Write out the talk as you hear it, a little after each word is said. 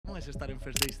es estar en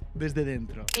First Dates desde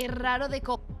dentro? Es raro de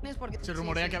cojones porque... Se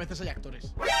rumorea que a veces hay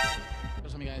actores.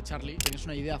 Eres amiga de Charlie, ¿tienes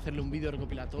una idea de hacerle un vídeo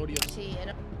recopilatorio? Sí,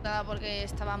 era putada porque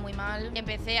estaba muy mal.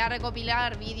 Empecé a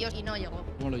recopilar vídeos y no llegó.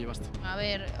 ¿Cómo lo llevaste? A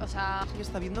ver, o sea... Que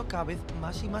está viendo cada vez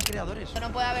más y más creadores.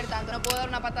 No puede haber tanto, no puedo dar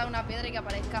una patada a una piedra y que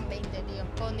aparezcan 20, tío.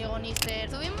 Con Diego Nister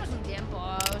tuvimos un tiempo,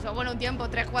 o sea, bueno, un tiempo,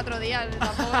 3-4 días,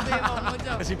 tampoco tuvimos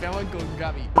mucho. Se pegaban con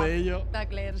Gavi. De ello.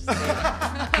 Taclers.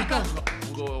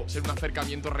 Pudo ser un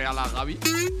acercamiento real a Gavi.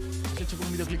 ¿Has hecho con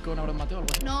un videoclip con Abraham Mateo o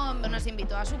algo así? No, nos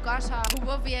invitó a su casa.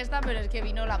 Hubo fiesta, pero es que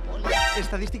vino la poli.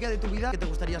 Estadística de tu vida que te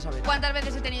gustaría saber. ¿Cuántas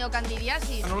veces he tenido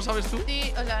candidiasis? ¿No lo sabes tú?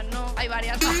 Sí, o sea, no, hay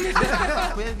varias.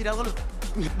 Voy a decir algo.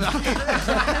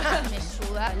 Me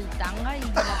suda el tanga y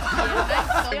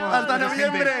la pierna y todo. ¡Hasta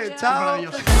noviembre! ¡Chao!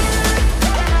 Maravilloso.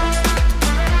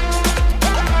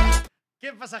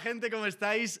 ¿Qué pasa, gente? ¿Cómo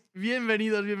estáis?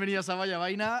 Bienvenidos, bienvenidas a Vaya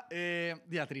Vaina.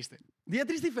 Día triste. Día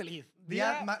triste y feliz.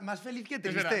 Día más feliz que Es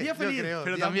triste. verdad, día feliz, yo creo.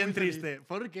 pero Día también muy feliz. triste.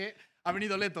 Porque ha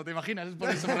venido Leto, ¿te imaginas? Es por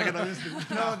eso por que también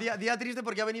estoy... No, día triste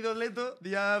porque ha venido Leto.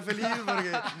 Día feliz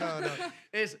porque... No.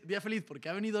 Es día feliz porque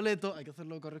ha venido Leto. Hay que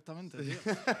hacerlo correctamente, tío.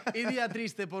 Y día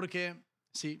triste porque,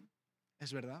 sí,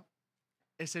 es verdad,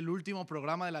 es el último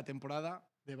programa de la temporada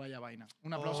de Vaya Vaina.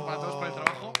 Un aplauso para todos por el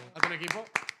trabajo, a todo el equipo.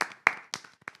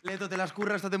 Leto, te las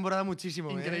curras esta temporada muchísimo.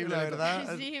 Increíble, la Leto.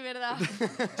 verdad. Sí, verdad.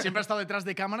 Siempre ha estado detrás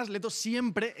de cámaras. Leto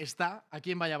siempre está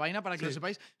aquí en Vaya Vaina, para que lo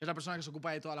sepáis. Es la persona que se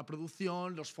ocupa de toda la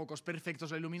producción, los focos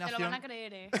perfectos, la Se iluminación. lo van a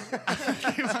creer,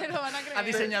 Se lo van a creer. Ha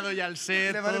diseñado ya el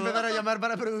set. Le van a todo. empezar a llamar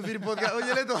para producir podcast.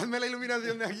 Oye, Leto, hazme la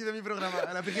iluminación de aquí de mi programa.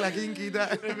 A la pígila kinky y tal.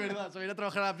 Es verdad, se va a ir a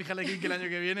trabajar a la Pija Lequín que el año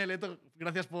que viene. Leto,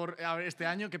 gracias por este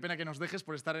año. Qué pena que nos dejes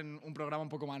por estar en un programa un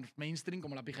poco más mainstream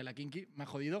como la Pija y la Kinky. Me ha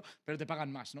jodido, pero te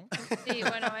pagan más, ¿no? Sí,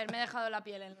 bueno, a ver, me he dejado la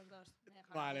piel en los dos.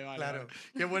 Vale. Claro. Vale.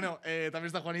 Qué bueno. También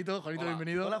está Juanito. Juanito, Hola.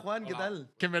 bienvenido. Hola, Juan, ¿qué Hola.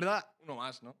 tal? Que en verdad, Uno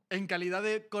más, ¿no? en calidad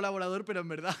de colaborador, pero en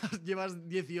verdad llevas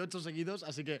 18 seguidos,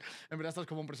 así que en verdad estás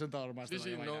como un presentador más. Sí, de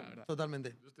sí, Vaya no. Vaina, la verdad.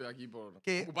 Totalmente. Yo estoy aquí por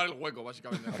 ¿Qué? ocupar el hueco,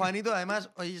 básicamente. Juanito, además,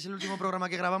 hoy es el último programa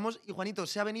que grabamos y Juanito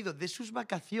se ha venido de sus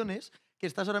vacaciones, que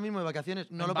estás ahora mismo de vacaciones.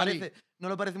 No En lo Bali.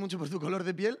 parece mucho por tu color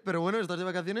de piel, pero bueno, estás de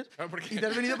vacaciones Claro, porque- y te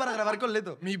has venido para grabar con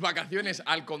Leto. Mis vacaciones,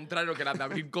 al contrario que las de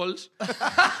abrir calls,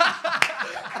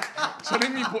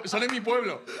 son en mi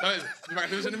pueblo, ¿sabes? Mis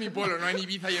vacaciones son en mi pueblo, no en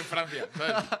Ibiza y en Francia,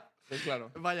 ¿sabes? Pues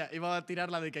claro. Vaya, iba a tirar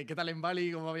la de que qué tal en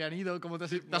Bali, cómo habían ido, cómo te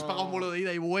has No. pagado un vuelo de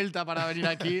ida y vuelta para venir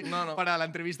aquí No. para la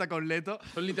entrevista con Leto.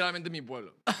 Son literalmente mi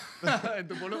pueblo. ¿En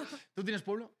tu pueblo? ¿Tú tienes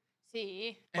pueblo?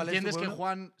 Sí. ¿Cuál es tu ¿Entiendes que pueblo?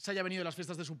 Juan se haya venido a las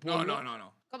fiestas de su No, pueblo?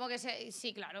 no. Como que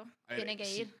sí, claro. A ver, Tiene que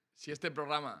ir. Si este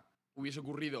programa hubiese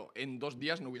ocurrido en 2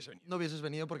 días, no hubiese venido. No hubieses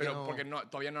venido porque Pero no... porque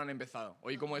todavía no han empezado.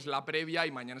 Hoy como es la previa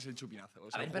y mañana es el chupinazo.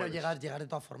 O sea, A ver, el pero jueves. llegar de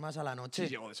todas formas a la noche. Sí,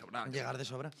 llego de sobra. Llegar de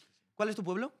sobra. ¿Cuál es tu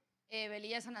pueblo?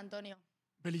 Velilla San Antonio.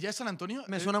 ¿Pelilla de San Antonio?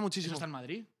 Me suena muchísimo. ¿Eso está en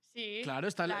Madrid? Sí. Claro,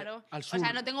 está claro. al sur. O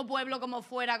sea, no tengo pueblo como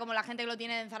fuera, como la gente que lo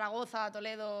tiene en Zaragoza,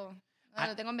 Toledo. No,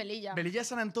 lo tengo en Velilla. Velilla de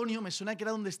San Antonio me suena que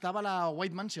era donde estaba la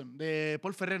White Mansion de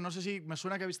Paul Ferrer. No sé si me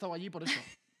suena que había estado allí por eso.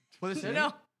 ¿Puede ser?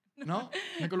 No. ¿No?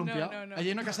 ¿Me he columpiado? No. Allí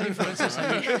hay una casa de influencers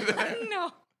allí.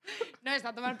 No. No, está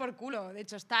a tomar por culo. De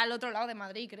hecho, está al otro lado de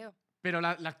Madrid, creo. Pero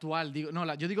la actual, digo.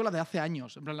 No, yo digo la de hace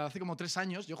años. En plan, la de hace como 3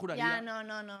 años, yo juraría. Ya, no.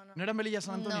 ¿No era en Velilla de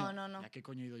San Antonio? No. ¿Ya qué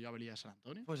coño he ido yo a Velilla de San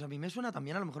Antonio? Pues a mí me suena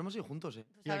también, a lo mejor hemos ido juntos, ¿eh?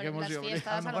 Pues Ya a que ver, hemos las ido,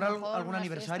 fiestas, A lo mejor algún unas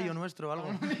aniversario fiestas. nuestro o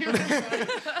algo.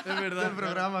 Es verdad. Del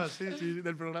programa, sí. Sí,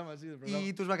 del programa, sí, del programa.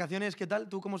 ¿Y tus vacaciones qué tal?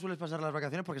 ¿Tú cómo sueles pasar las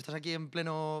vacaciones? Porque estás aquí en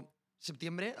pleno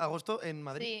septiembre, agosto, en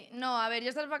Madrid. Sí, no, a ver, yo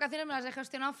estas vacaciones me las he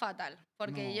gestionado fatal.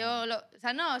 Porque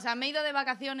No. o sea, me he ido de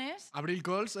vacaciones. Abril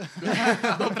Calls.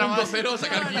 2.0,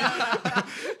 sacar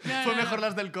Fue mejor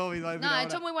las del COVID, va a decir No, he ahora.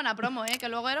 hecho muy buena promo, que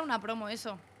luego era una promo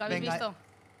eso. ¿Lo habéis Venga, visto?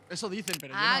 Eso dicen,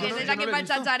 pero Ah, yo que no, estáis yo aquí no lo he para el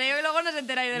visto. chachareo y luego no os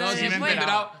enteráis de lo No, de sí me he después.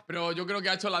 enterado, pero yo creo que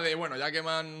ha hecho la de, bueno, ya que me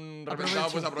han reventado,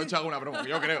 pues aprovecho y hago una promo.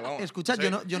 Yo creo, vamos. Escucha, Sí.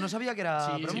 yo no sabía que era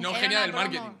Sí, promo. Si no, Era genia una del promo.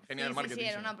 marketing. Genia del marketing. Sí,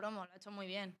 era una promo, lo ha hecho muy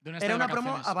bien. De una Era esta de una promo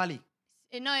vacaciones. a Bali.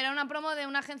 No, era una promo de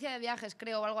una agencia de viajes,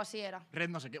 creo, o algo así era. Red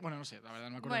no sé qué. Bueno, no sé, la verdad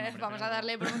no me acuerdo el Bueno, nombre, vamos pero- a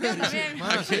darle promoción también.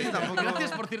 Bueno, sí, tampoco...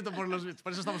 Gracias, por cierto, por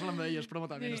eso estamos hablando de ellos. Promo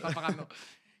también, Sí. nos están pagando.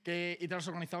 Y te lo has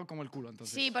organizado como el culo,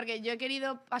 entonces. Sí, porque yo he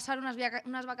querido pasar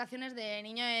unas vacaciones de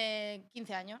niño de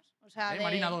 15 años. O sea, de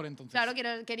marinador, entonces. Claro,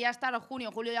 quería estar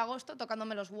junio, julio y agosto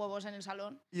tocándome los huevos en el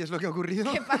salón. ¿Y es lo que ha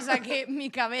ocurrido? ¿Qué pasa? Que mi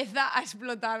cabeza ha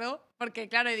explotado porque,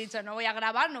 claro, he dicho, no voy a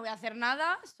grabar, no voy a hacer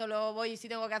nada, solo voy si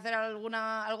tengo que hacer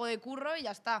algo de curro y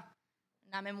ya está.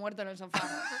 Nada, me he muerto en el sofá.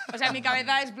 O sea, mi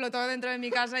cabeza explotó dentro de mi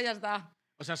casa y ya está.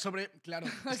 O sea, claro.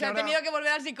 O sea, he tenido que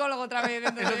volver al psicólogo otra vez.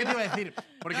 Es lo que te iba a decir.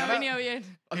 Porque Me ha ahora, venido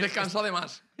bien. Has descansado de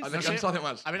más. Has descansado de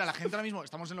más. A ver, a la gente ahora mismo,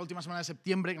 estamos en la última semana de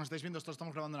septiembre, que nos estáis viendo, esto lo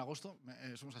estamos grabando en agosto,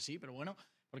 somos así, pero bueno,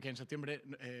 porque en septiembre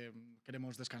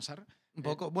queremos descansar. Un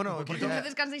poco, bueno, un porque No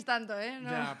descanséis tanto, ¿eh? No.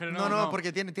 Ya, pero no,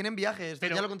 porque tienen viajes,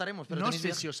 Pero ya lo contaremos. Pero no tenéis sé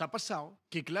viajes. si os ha pasado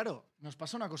que, claro, nos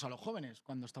pasa una cosa a los jóvenes.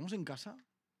 Cuando estamos en casa,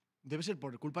 debe ser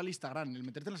por culpa del Instagram, el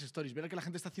meterte en las stories, ver que la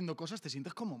gente está haciendo cosas, te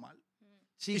sientes como mal.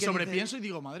 Sí, y que sobrepienso y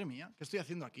digo, madre mía, ¿qué estoy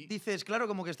haciendo aquí? dices, claro,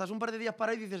 como que estás un par de días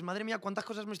parado y dices, madre mía, cuántas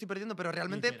cosas me estoy perdiendo, pero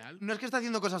realmente Literal. no es que está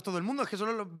haciendo cosas todo el mundo, es que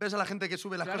solo ves a la gente que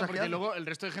sube las Claro, cosas que porque hace. luego el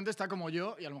resto de gente está como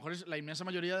yo, y a lo mejor es la inmensa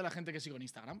mayoría de la gente que sigo en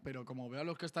Instagram, pero como veo a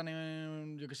los que están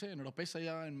en, yo qué sé, en Oropesa,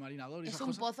 ya, en Marinador y Es esas un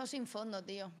cosas. pozo sin fondo,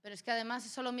 tío. Pero es que además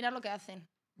es solo mirar lo que hacen.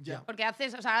 Ya. Porque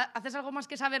haces algo más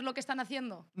que saber lo que están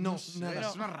haciendo. No, sé, nada.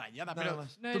 es una rayada. Nada Pero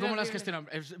más. No, ¿tú es cómo lo has horrible. gestionado?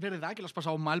 ¿Es verdad que lo has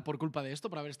pasado mal por culpa de esto,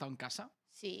 por haber estado en casa?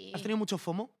 Sí. ¿Has tenido mucho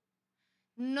FOMO?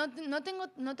 No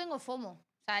tengo FOMO.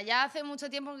 O sea, ya hace mucho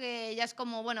tiempo que ya es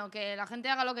como, bueno, que la gente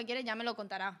haga lo que quiere, ya me lo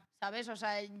contará, ¿sabes? O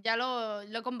sea, ya lo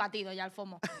he combatido ya el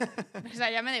FOMO. O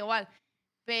sea, ya me da igual.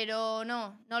 Pero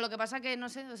no, lo que pasa que, no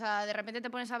sé, o sea, de repente te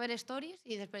pones a ver stories y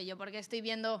dices, pero yo porque estoy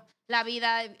viendo la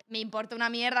vida, me importa una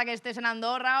mierda que estés en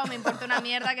Andorra o me importa una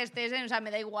mierda que estés en... O sea,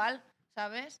 me da igual,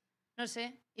 ¿sabes? No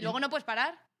sé. Y luego no puedes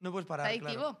parar. No puedes Está parar,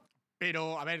 adictivo. claro.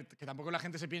 Pero, a ver, que tampoco la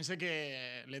gente se piense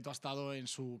que Leto ha estado en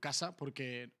su casa,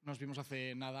 porque nos vimos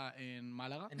hace nada en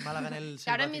Málaga. En Málaga, en el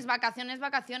Claro, en Selvático. mis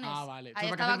vacaciones. Ah, vale. Ahí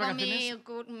 ¿Tus estaba vacaciones,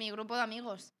 con mi grupo de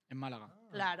amigos. En Málaga.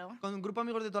 Claro. Con un grupo de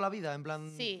amigos de toda la vida, en plan...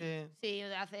 Sí, que- sí,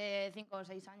 de hace 5 o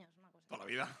 6 años. Una cosa. Toda la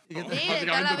vida. ¿Y qué Sí, te- de Prácticamente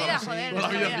toda la vida, sí, joder. toda la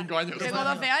de vida, 5 años. Tengo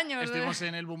 12 años. Estuvimos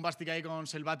en el Bombastic ahí con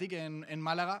Selvatic en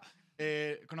Málaga.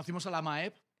 Conocimos a la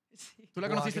Maep. Sí. ¿Tú la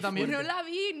Buah, conociste qué también? No la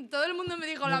vi, todo el mundo me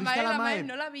dijo ¿No la viste a Maep, la la Maep, Maep?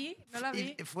 no la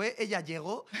vi. Y ella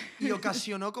llegó y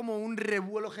ocasionó como un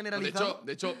revuelo generalizado.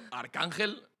 De hecho,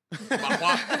 Arcángel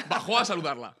bajó a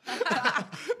saludarla.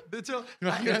 De hecho,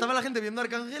 Imaginas. estaba la gente viendo a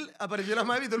Arcángel, apareció la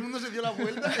Maeve y todo el mundo se dio la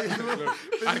vuelta. Y estuvo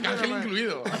pendiente de la Arcángel Maeve.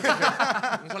 incluido.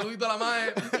 Un saludito a la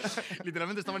mae.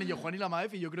 Literalmente estaban yo, Juan y la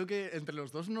Maef, y yo creo que entre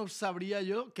los dos no sabría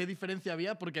yo qué diferencia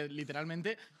había, porque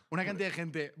literalmente una cantidad de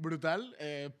gente brutal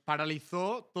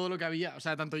paralizó todo lo que había. O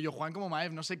sea, tanto yo, Juan como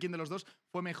Maef, no sé quién de los dos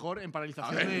fue mejor en A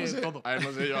paralización ver, de no sé. todo. A ver,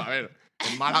 no sé yo. A ver,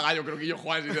 en Málaga yo creo que yo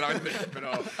Juan, sinceramente.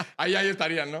 Pero ahí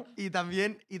estarían, ¿no? Y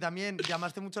también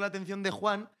llamaste mucho la atención de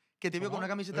Juan, que te vio con ¿Cómo? una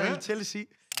camiseta del Chelsea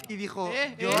y dijo,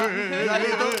 Eh, yo, eh.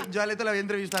 yo a Leto le voy a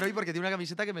entrevistar hoy porque tiene una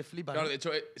camiseta que me flipa. Claro, ¿no? de hecho,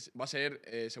 va a ser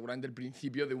seguramente el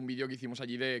principio de un vídeo que hicimos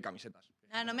allí de camisetas.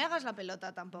 Ah, no me hagas la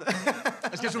pelota tampoco.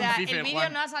 Es que es O un sea, fife, el vídeo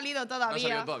Juan. no ha salido No ha todavía.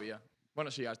 salido todavía.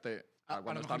 Bueno, sí, a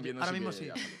cuando lo están mejor viendo Ahora sí mismo que sí.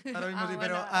 ya salió. Ahora mismo Ah, sí, bueno,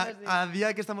 pero ahora sí. a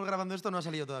día que estamos grabando esto no ha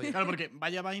salido todavía. Claro, porque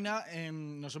Vaya Vaina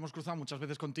nos hemos cruzado muchas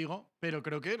veces contigo, pero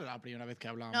creo que era la primera vez que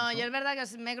hablábamos. No, yo es verdad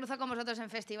que me he cruzado con vosotros en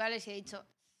festivales y he dicho.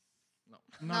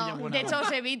 No había buena de hecho onda.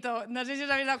 os evito. No sé si os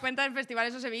habéis dado cuenta, en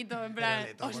festivales os evito. En plan,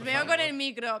 Leto, os por veo favor. con el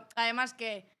micro. Además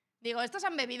que, digo, estos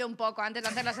han bebido un poco antes de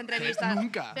hacer las entrevistas.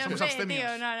 Nunca, Se os somos ve, abstemios.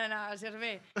 tío, no, se os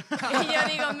ve. Y yo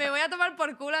digo, me voy a tomar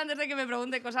por culo antes de que me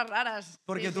pregunte cosas raras.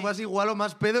 Porque Sí, tú sí. vas igual o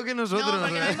más pedo que nosotros. No,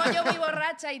 porque ¿eh? lo mismo yo voy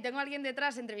borracha y tengo a alguien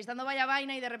detrás entrevistando Vaya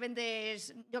Vaina y de repente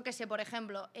es, yo qué sé, por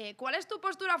ejemplo, ¿cuál es tu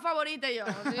postura favorita? Y yo,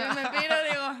 si me piro,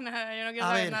 digo, nada, yo no quiero A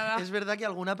saber ver, nada. es verdad que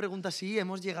alguna pregunta sí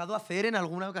hemos llegado a hacer en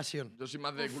alguna ocasión. Yo soy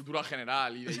más de cultura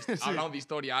general y hablamos de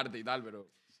historia, arte y tal, pero...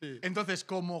 Entonces,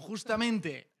 como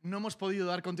justamente no hemos podido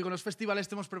dar contigo en los festivales,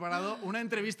 te hemos preparado una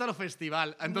entrevista a lo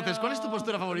festival. Entonces, ¿cuál es tu No.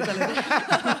 postura favorita, Leto?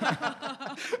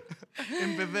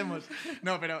 Empecemos.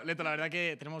 No, pero Leto, la verdad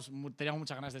que teníamos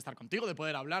muchas ganas de estar contigo, de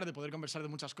poder hablar, de poder conversar de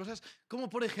muchas cosas. Como,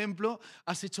 por ejemplo,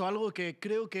 has hecho algo que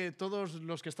creo que todos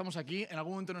los que estamos aquí, en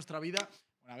algún momento de nuestra vida,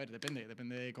 bueno, a ver,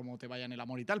 depende de cómo te vaya en el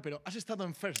amor y tal, pero has estado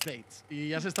en first dates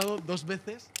y has estado 2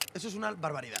 veces. Eso es una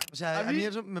barbaridad. O sea, ¿A a mí? mí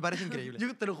eso me parece increíble.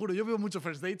 Yo te lo juro, yo veo mucho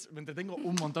first dates, me entretengo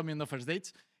un montón viendo first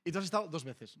dates y tú has estado 2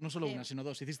 veces, no solo Sí. una, sino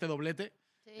 2. Hiciste doblete.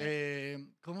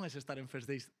 Sí. ¿Cómo es estar en first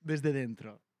dates desde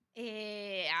dentro?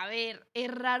 A ver,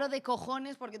 es raro de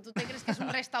cojones porque tú te crees que es un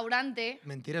restaurante.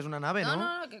 Mentira, es una nave, ¿no?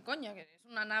 No, que coño, que es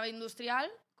una nave industrial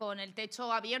con el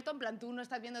techo abierto, en plan tú no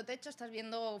estás viendo techo, estás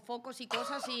viendo focos y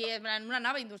cosas y en plan una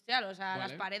nave industrial, o sea, Vale.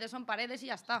 las paredes son paredes y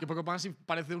ya está. Que poco más si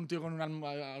parece un tío con un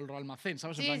almacén,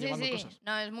 ¿sabes? En Sí, plan, sí, llevando sí. cosas.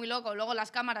 No, es muy loco. Luego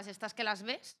las cámaras estas que las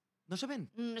ves ¿No se ven?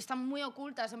 están muy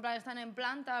ocultas, en plan están en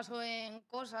plantas o en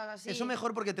cosas así. Eso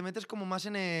mejor porque te metes como más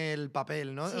en el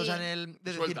papel, ¿no? Sí. O sea, en el de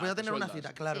decir, Sueltas, voy a tener una sueltas.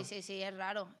 cita, claro. Sí, sí, sí, es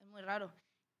raro, es muy raro.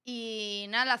 Y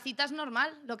nada, la cita es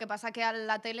normal, lo que pasa que a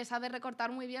la tele sabe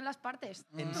recortar muy bien las partes.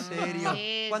 ¿En serio?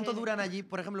 Sí, ¿Cuánto sí. duran allí?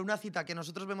 Por ejemplo, una cita que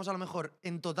nosotros vemos a lo mejor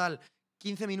en total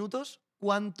 15 minutos,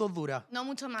 ¿cuánto dura? No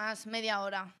mucho más, media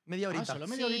hora. Media horita. solo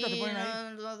media horita te ponen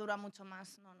ahí. No dura mucho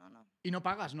más, no. Y no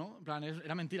pagas, ¿no? En plan,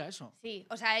 era mentira eso. Sí,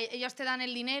 o sea, ellos te dan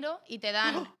el dinero y te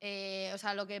dan, o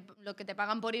sea, lo que te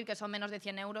pagan por ir, que son menos de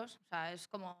 100 euros, o sea, es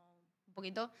como un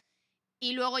poquito.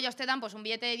 Y luego ellos te dan pues un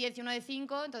billete de 10 y uno de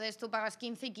 5, entonces tú pagas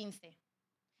 15 y 15.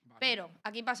 Vale. Pero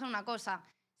aquí pasa una cosa,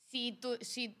 si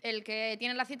el que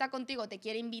tiene la cita contigo te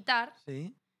quiere invitar,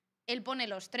 ¿Sí? él pone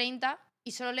los 30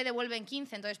 y solo le devuelven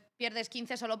 15, entonces pierdes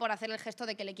 15 solo por hacer el gesto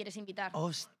de que le quieres invitar.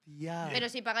 ¡Hostia! Pero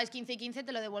si pagáis 15 y 15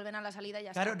 te lo devuelven a la salida y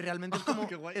ya Claro, está. realmente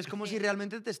es como Sí. si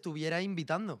realmente te estuviera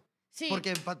invitando. Sí,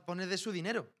 Porque pone de su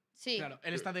dinero. sí. Claro,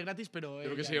 él está de gratis, pero...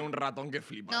 Creo que sería un ratón que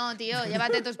flipa. No, tío,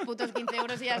 llévate tus putos 15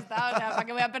 euros y ya está. O sea, ¿para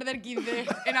qué voy a perder 15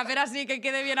 en hacer así que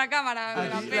quede bien a cámara? Me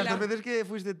la ¿Las pela. dos veces que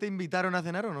fuiste te invitaron a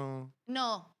cenar o no?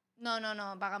 No,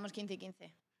 pagamos 15 y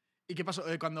 15. ¿Y qué pasó?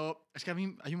 Cuando... Es que a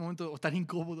mí hay un momento tan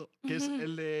incómodo, que es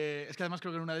el de... Es que además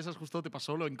creo que en una de esas justo te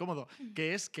pasó lo incómodo,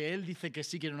 que es que él dice que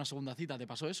sí quiere una segunda cita. ¿Te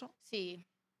pasó eso? Sí.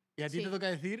 Y a ti Sí. te toca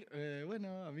decir,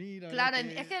 bueno, a mí... Claro,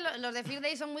 es que los de First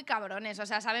Day son muy cabrones. O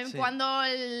sea, saben Sí. cuándo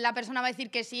la persona va a decir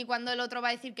que sí, cuándo el otro va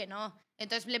a decir que no.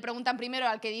 Entonces le preguntan primero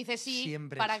al que dice sí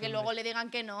Siempre, para que siempre. luego le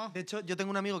digan que no. De hecho, yo tengo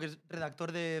un amigo que es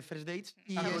redactor de First Dates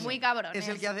y Son muy cabrones. es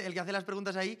el que hace las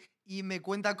preguntas ahí y me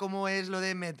cuenta cómo es lo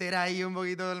de meter ahí un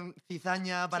poquito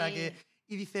cizaña para Sí. que...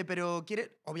 Y dice, pero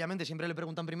quiere... Obviamente siempre le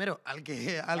preguntan primero al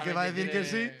que Sabe va a que decir que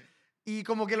quiere- sí y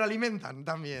como que lo alimentan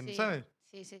también, Sí. ¿sabes?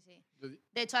 Sí.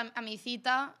 De hecho, a mi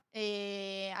cita,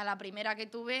 a la primera que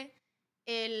tuve,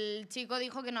 el chico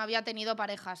dijo que no había tenido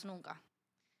parejas nunca.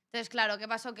 Entonces, claro, ¿qué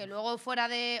pasó? Que luego fuera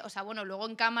de... O sea, bueno, luego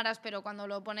en cámaras, pero cuando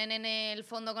lo ponen en el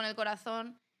fondo con el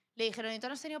corazón, le dijeron, ¿y tú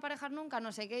no has tenido parejas nunca?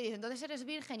 No sé qué. Y dice, entonces eres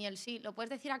virgen. Y él, sí, ¿lo puedes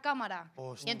decir a cámara?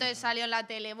 Hostia. Y entonces salió en la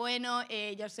tele, bueno,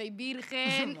 yo soy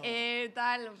virgen,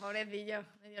 tal, pobrecillo.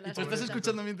 Me dio la ¿Tú estás sorpresa.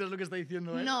 escuchando mientras lo que está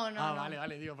diciendo él? No, no, Ah, no.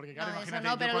 vale, digo, porque No, claro, eso imagínate.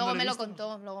 no, yo pero cuando luego lo he me lo visto,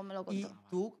 contó, luego me lo Y contó.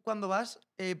 tú, cuando vas,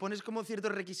 pones como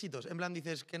ciertos requisitos. En plan,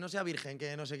 dices que no sea virgen,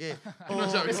 que no sé qué. No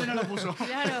sea Ese no lo puso.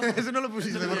 Claro. Eso no lo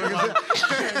pusiste, por lo que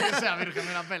sea. Que sea virgen,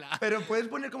 me la pela. Pero puedes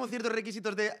poner como ciertos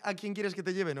requisitos de a quién quieres que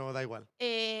te lleven o da igual.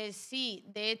 Sí,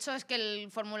 de hecho es que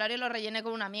el formulario lo rellené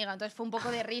con una amiga, entonces fue un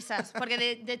poco de risas, porque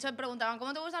de hecho me preguntaban,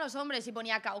 ¿cómo te gustan los hombres? Y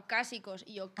ponía caucásicos,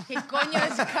 y yo, ¿qué coño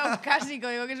es caucásico?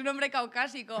 Digo que es un hombre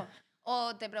caucásico.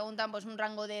 O te preguntan pues un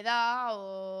rango de edad,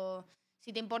 o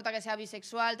si te importa que sea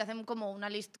bisexual, te hacen como una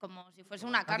lista, como si fuese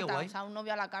una qué carta, guay. o sea, un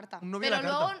novio a la carta. Un novio a Pero la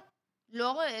luego... carta.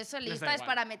 Luego esa Les da lista es igual.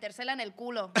 para metérsela en el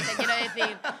culo, te quiero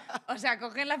decir. O sea,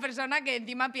 cogen la persona que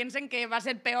encima piensen que va a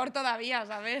ser peor todavía,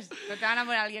 ¿sabes? No te van a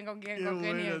poner a alguien con quien Qué bueno,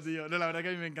 congenies. tío. No, la verdad que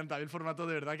a mí me encanta. El formato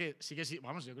de verdad que sí.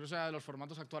 Vamos, yo creo que sea de los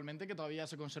formatos actualmente que todavía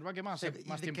se conserva. ¿Qué más? Y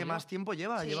Más de tiempo que lleva? más tiempo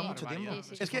lleva, Sí. lleva mucho Barbaridad. tiempo.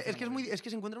 Sí, sí, Es que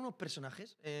se encuentran unos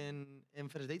personajes en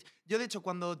First Dates. Yo, de hecho,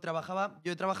 cuando trabajaba,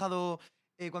 yo he trabajado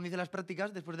cuando hice las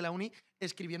prácticas después de la uni,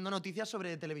 escribiendo noticias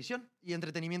sobre televisión y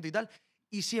entretenimiento y tal.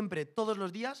 Y siempre, todos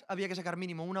los días, había que sacar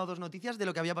mínimo 1 o 2 noticias de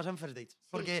lo que había pasado en First Dates.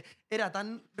 Porque era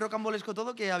tan rocambolesco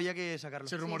todo que había que sacarlo.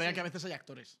 Se rumorea Sí. que a veces hay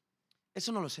actores.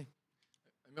 Eso no lo sé.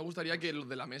 A mí me gustaría que los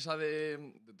de la mesa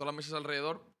de todas las mesas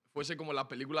alrededor fuese como las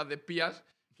películas de espías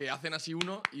que hacen así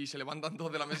uno y se levantan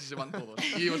todos de la mesa y se van todos.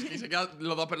 Y se quedan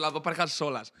las dos parejas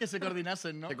solas. Que se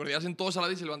coordinasen, ¿no? Se coordinasen todos a la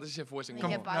vez y se levantan y se fuesen. Ay,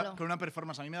 como- qué palo. Con una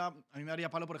performance. A mí me daría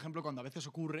palo, por ejemplo, cuando a veces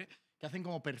ocurre que hacen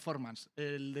como performance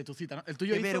el de tu cita, ¿no? El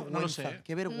tuyo Qué hizo, vergüenza, no lo sé. ¿eh?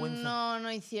 qué vergüenza.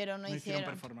 No hicieron. No hicieron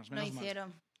performance, No menos mal.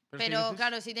 hicieron. Pero es que Pero dices-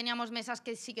 claro, sí teníamos mesas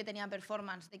que sí que tenían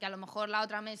performance, de que a lo mejor la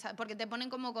otra mesa, porque te ponen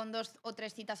como con 2 o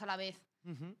 3 citas a la vez.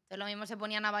 Ujú. Entonces lo mismo se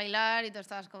ponían a bailar y tú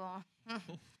estabas como...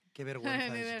 Qué vergüenza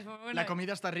es. Dices, pues, bueno. ¿La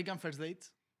comida está rica en First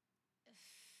Dates?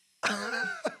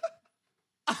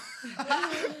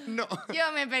 No.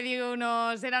 Yo me pedí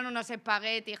eran unos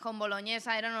espaguetis con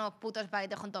boloñesa, eran unos putos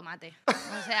espaguetis con tomate.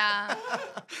 O sea,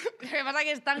 lo que pasa es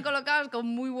que están colocados con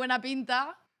muy buena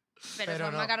pinta, pero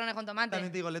son no. macarrones con tomate.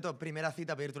 También te digo, Leto, primera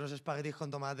cita, pedirte unos espaguetis con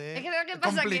tomate. Es que ¿sabes qué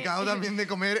pasa? complicado Que- también de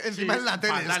comer encima en la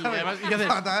tele, fatal, ¿sabes? además, ¿y qué haces?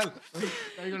 Fatal.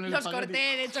 Ahí con el Los espagueti. corté,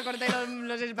 de hecho corté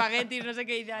los espaguetis, no sé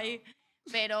qué hice ahí.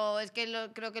 Pero es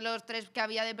que creo que los 3 que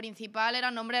había de principal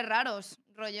eran nombres raros,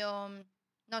 rollo,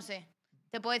 no sé.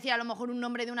 Te puedo decir a lo mejor un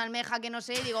nombre de una almeja que no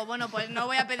sé y digo, bueno, pues no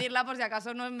voy a pedirla por si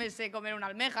acaso no me sé comer una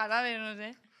almeja, ¿sabes? No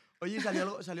sé. Oye,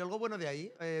 ¿salió algo bueno de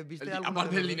ahí? ¿Viste alguno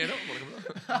aparte de del los- dinero, por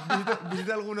ejemplo.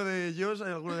 ¿Viste alguno de ellos,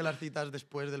 alguno de las citas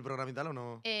después del programa y tal o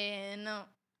no?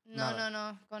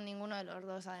 No, con ninguno de los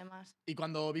dos, además. Y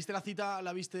cuando viste la cita,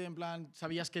 ¿la viste en plan,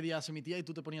 sabías qué día se emitía y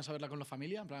tú te ponías a verla con la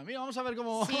familia? En plan, mira, vamos a ver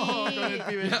cómo Sí. con el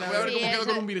pibe. Voy a ver Sí, cómo quedo eso-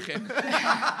 con un virgen.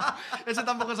 Ese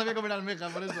tampoco sabía comer almeja,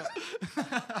 por eso.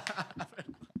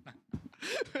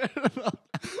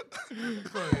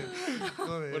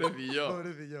 Joder. Pobrecillo.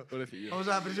 Pobrecillo. Pobrecillo. Vamos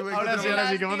a ver si Ahora sí,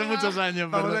 Lástima. que hace muchos años.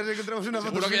 Vamos a perdón. ver si encontramos una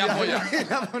foto Seguro que ya suya folla. y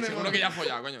la ponemos. Seguro que ya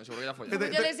folla, coño. Seguro que ya folla.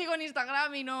 Yo le sigo en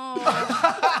Instagram y no.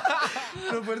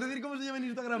 ¿Nos puedes decir cómo se llama en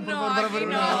Instagram? Por No, favor, para aquí poner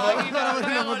no, una, aquí para no.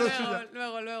 poner una foto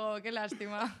Luego, suya. luego, qué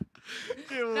lástima.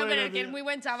 Qué No, bueno, pero es que tío. es muy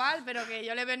buen chaval, pero que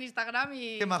yo le veo en Instagram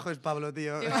y. Qué majo es Pablo,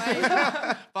 tío. digo, ahí.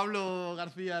 Pablo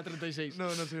García 36. No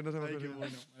sé, no se me Ay, qué ocurre.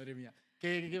 bueno, madre mía.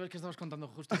 ¿Qué estabas contando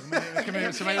justo? Es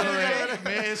que se me ha ido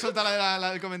me he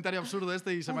soltado el comentario absurdo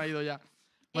este y se me ha ido ya.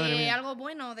 Madre mía. ¿Algo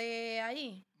bueno de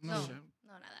ahí? No sé.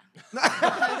 No,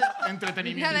 nada.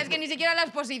 Entretenimiento. Nada, es que ni siquiera la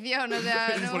exposición, o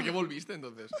sea. ¿Y no. por qué volviste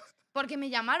entonces? Porque me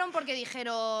llamaron porque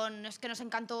dijeron, es que nos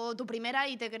encantó tu primera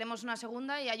y te queremos una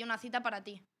segunda y hay una cita para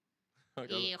ti.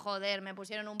 Y joder, me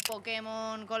pusieron un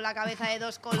Pokémon con la cabeza de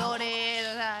 2 colores,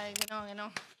 o sea, que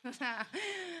no. O sea,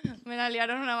 me la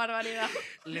liaron una barbaridad.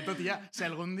 Leto, tía, si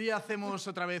algún día hacemos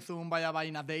otra vez un Vaya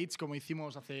Vaina Dates, como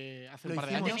hicimos hace un Lo par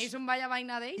de hicimos. años. ¿Tenéis un Vaya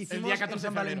Vaina Days? Hicimos día 14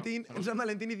 en de febrero. En San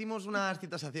Valentín hicimos unas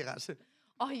citas a ciegas.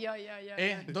 Ay.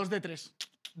 2 de 3.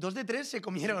 2 de 3 se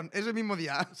comieron ese mismo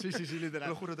día. Sí, literal. Te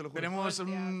lo juro. Tenemos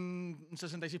Hostia. un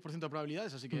 66% de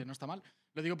probabilidades, así que no está mal.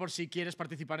 Lo digo por si quieres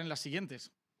participar en las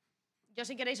siguientes. Yo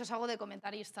si queréis os hago de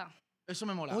comentarista. Eso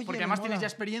me mola. Oye, porque me además mola. tienes ya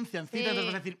experiencia en cita, Sí. entonces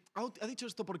vas a decir, ha dicho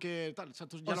esto porque tal. O sea,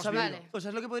 tú ya ¿O lo has sabes, vivido. Vale. o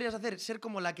sabes lo que podrías hacer? Ser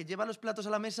como la que lleva los platos a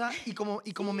la mesa y como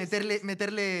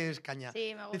meterles caña.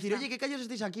 Sí, me gusta. Decir, oye, qué callos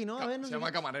estáis aquí, ¿no? A ver, no Se sé llama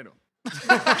qué. camarero.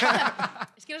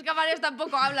 Es que los camareros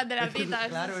tampoco hablan de las citas.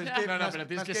 Claro, o es sea. que. No, más- pero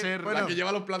tienes más que ser bueno, La que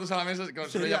lleva los platos a la mesa se suele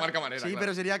sería- llamar camarera. Sí, claro.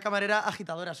 pero sería camarera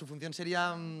agitadora. Su función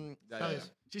sería. Ya,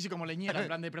 ¿Sabes? Sí, como leñera, en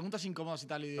plan de preguntas incómodas y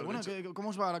tal. Y de, Lo bueno, hecho. ¿cómo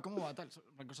os va? ¿Cómo va? Tal,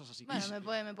 cosas así. Bueno, me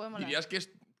puede molar. ¿Dirías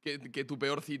que tu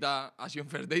peor cita ha sido en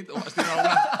First Date? ¿O has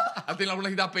tenido alguna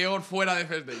cita peor fuera de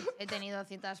First Date? He tenido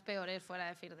citas peores fuera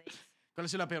de First Dates. ¿Cuál ha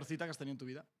sido la peor cita que has tenido en tu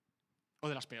vida? ¿O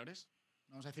de las peores?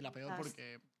 No vamos a decir la peor Las-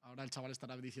 porque ahora el chaval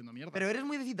estará diciendo mierda. Pero eres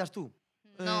muy de citas tú.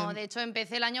 No, de hecho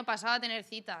empecé el año pasado a tener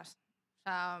citas. O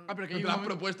sea, Ah, pero que No hay te un lo has momento-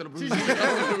 propuesto, lo Sí,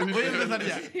 propusiste. Voy a empezar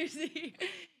ya. sí.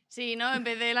 Sí, no,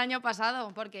 empecé el año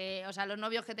pasado porque, o sea, los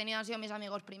novios que he tenido han sido mis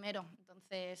amigos primero.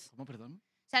 Entonces, ¿Cómo, perdón?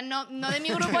 o sea, no de mi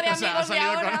grupo de O sea, amigos ¿has de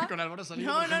salido ahora. con Álvaro? ¿Has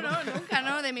salido, No, por ejemplo? nunca,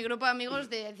 no. De mi grupo de amigos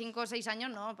de 5 o 6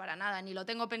 años, no, para nada. Ni lo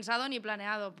tengo pensado ni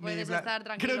planeado. Puedes plan- estar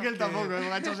tranquilo. Creo que él tampoco,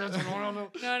 macho. No. No,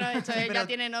 de hecho, él pero- ya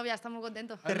tiene novia, está muy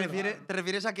contento. ¿Te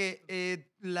refieres a que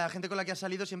la gente con la que has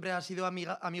salido siempre ha sido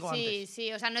amigo antes?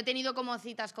 Sí, o sea, no he tenido como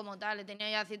citas como tal, he tenido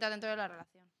ya citas dentro de la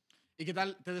relación. ¿Y qué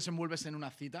tal te desenvuelves en una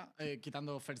cita,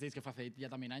 quitando First Dates que fue hace ya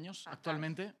también años, Fatal.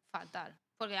 actualmente? Fatal.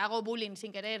 Porque hago bullying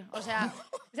sin querer. O sea,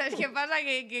 ¿sabes qué pasa?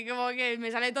 Que como que me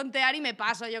sale tontear y me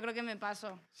paso, yo creo que me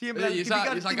paso. Sí, en Oye, plan, ¿y esa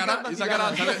típicas cara?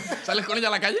 vaciladas. ¿Sales con ella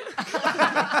a la calle?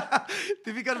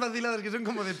 Típicas vaciladas que son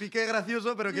como de pique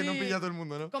gracioso, pero que no Sí. pilla a todo el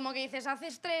mundo, ¿no? Como que dices,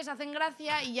 haces 3, hacen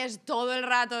gracia y ya es todo el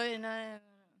rato. Yo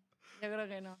creo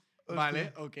que no.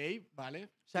 Vale, ok, vale.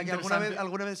 O sea, que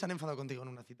alguna vez se han enfadado contigo en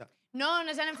una cita. No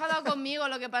se han enfadado conmigo.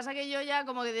 Lo que pasa que yo ya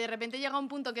como que de repente llega un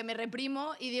punto que me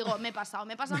reprimo y digo, me he pasado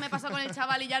con el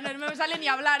chaval y ya no me sale ni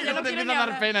hablar. Ya Luego no te quiero empieza ni a dar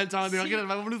hablar. pena el chaval, te Sí. imaginas,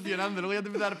 va evolucionando. Luego ya te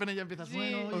empieza a dar pena y ya empiezas, Sí.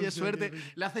 bueno, y Hostia, es suerte. tío,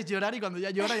 sí. Le haces llorar y cuando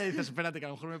ya llora ya dices, espérate, que a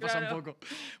lo mejor me pasa Claro. un poco.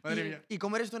 Madre mía. ¿Y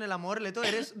cómo eres tú en el amor, Leto?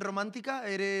 ¿Eres romántica?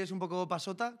 ¿Eres un poco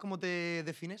pasota? ¿Cómo te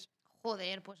defines?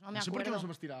 Joder, pues no me No sé por qué acuerdo. nos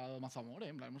hemos tirado mazo amor, ¿eh?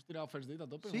 En plan, hemos tirado First Date a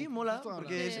tope. Sí, ¿no? mola, Justo ahora.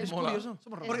 porque es Mola. curioso.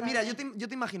 Somos Porque románticos. mira, yo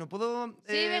te imagino, puedo.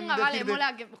 Sí, venga, vale, decirte-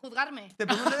 mola, que juzgarme. Te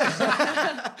podemos,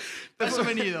 A eso he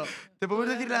venido. te podemos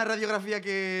decir la radiografía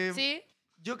que. Sí,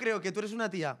 Yo creo que tú eres una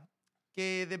tía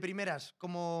que de primeras,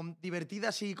 como divertida,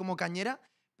 así como cañera,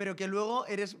 pero que luego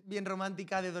eres bien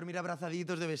romántica de dormir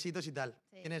abrazaditos, de besitos y tal.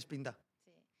 Sí. Tienes pinta.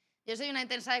 sí. Yo soy una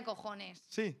intensa de cojones.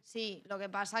 Sí. Sí, lo que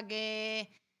pasa que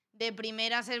de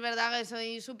primeras es verdad que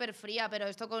soy súper fría, pero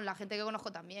esto con la gente que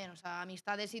conozco también. O sea,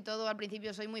 amistades y todo, al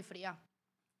principio soy muy fría.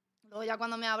 Luego ya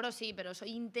cuando me abro, sí, pero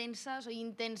soy intensa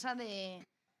de...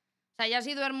 O sea, ya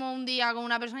si duermo un día con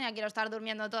una persona, ya quiero estar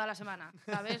durmiendo toda la semana,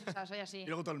 ¿sabes? O sea, soy así. Y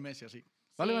luego todo el mes y así.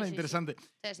 Vale, vale, sí, interesante.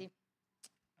 Sí.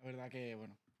 La verdad que,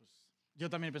 bueno, pues yo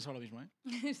también he pensado lo mismo, ¿eh?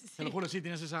 Sí. Te lo juro, sí,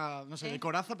 tienes esa, no sé, de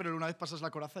coraza, pero una vez pasas la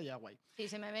coraza ya guay. Sí,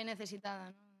 se me ve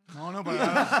necesitada, ¿no? No, para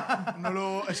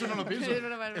nada. Eso no lo pienso. Es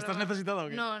broma, es ¿Estás broma. necesitado o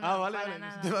qué? No, no, Ah, vale, para vale.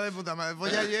 nada. Te va de puta madre.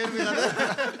 Fue ayer,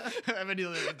 fíjate. He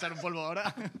venido de echar un polvo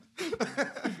ahora.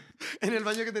 En el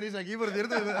baño que tenéis aquí, por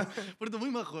cierto. Puerto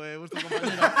muy majo, vuestro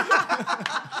compañero.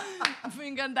 Me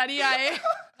encantaría, ¿eh?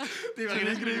 Te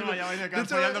imaginas que increíble. Vaya Vaina De acabas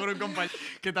hecho, follando con un compañero.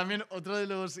 Que también otro de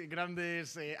los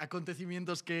grandes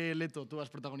acontecimientos que, Leto, tú has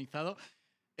protagonizado.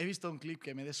 He visto un clip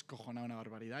que me he descojonado una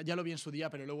barbaridad. Ya lo vi en su día,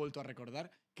 pero lo he vuelto a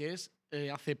recordar. Que es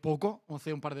hace poco,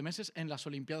 hace un par de meses, en las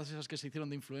Olimpiadas esas que se hicieron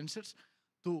de influencers,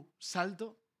 tu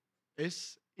salto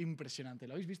es impresionante.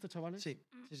 ¿Lo habéis visto, chavales? Sí.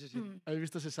 ¿Habéis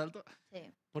visto ese salto?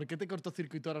 Sí. ¿Por qué te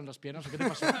cortocircuitaron las piernas? ¿O qué te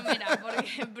pasó? Mira,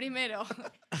 porque primero,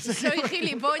 soy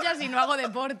gilipollas y no hago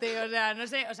deporte. O sea, no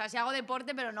sé, o sea, sí hago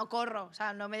deporte, pero no corro. O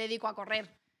sea, no me dedico a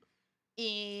correr.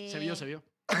 Y... Se vio.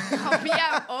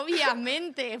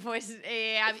 Obviamente, pues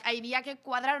había que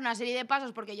cuadrar una serie de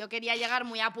pasos porque yo quería llegar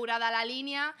muy apurada a la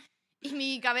línea y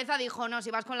mi cabeza dijo, no, si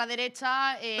vas con la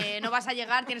derecha no vas a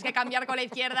llegar, tienes que cambiar con la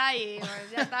izquierda y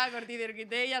pues, ya está,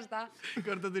 cortocircuité y ya está.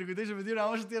 Cortocircuité y se metió una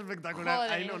hostia espectacular.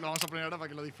 Joder. Ahí lo vamos a poner ahora para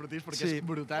que lo disfrutéis porque Sí. es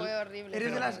brutal. Fue horrible.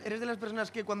 ¿Eres de las personas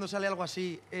que cuando sale algo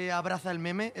así abraza el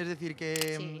meme? Es decir,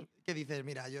 Sí. que dices,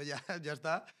 mira, yo ya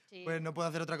está, Sí. pues no puedo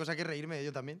hacer otra cosa que reírme,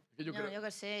 yo también. Es que yo No, creo, yo qué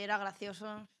sé, era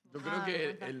gracioso. yo creo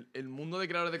que el mundo de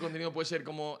creadores de contenido puede ser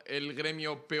como el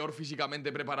gremio peor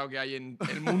físicamente preparado que hay en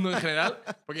el mundo en general.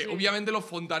 Porque obviamente los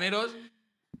fontaneros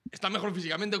están mejor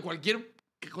físicamente.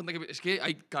 Es que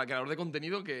hay cada creador de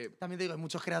contenido que. También te digo, hay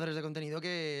muchos creadores de contenido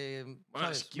que, Bueno,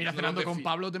 ¿sabes? es que- Mira, Quitándolos cenando de con fi-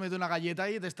 Pablo te mete una galleta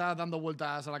y te está dando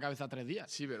vueltas a la cabeza 3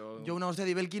 días. Sí, pero. Yo una hostia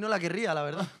de Ibelki no la querría, la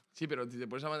verdad. Sí, pero si te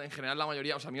pones en general la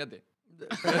mayoría. O sea, mírate.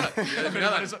 Pero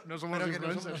Mira, por eso no somos Pero que no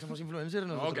influencers. somos influencers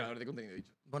no, nosotros. creadores de contenido, he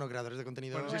dicho. Bueno, creadores de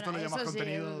contenido. Bueno, si esto lo Bueno, llamas eso sí,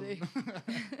 contenido. eso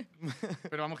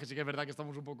Pero vamos, que sí que es verdad que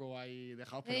estamos un poco ahí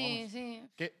dejados. Pero Sí, vamos. sí.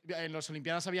 Que en las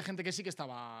Olimpiadas había gente que sí que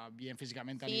estaba bien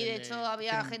físicamente. a Sí, nivel de hecho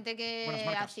había tienen gente buenas que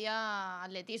marcas. hacía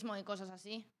atletismo y cosas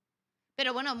así.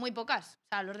 Pero bueno, muy pocas. O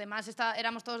sea, los demás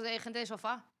éramos todos de gente de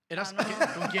sofá. ¿Eras, Ah,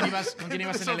 no. ¿Con quién ibas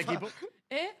en el Sofá. equipo?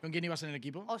 ¿Eh? ¿Con quién ibas en el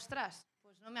equipo? Ostras,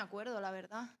 pues no me acuerdo, la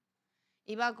verdad.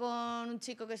 Iba con un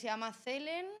chico que se llama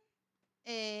Celen.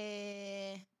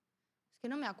 Es que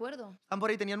no me acuerdo. Están por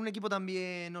ahí, tenían un equipo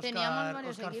también, Teníamos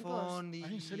varios Oscar equipos. Font y, Ah,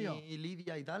 ¿en serio? y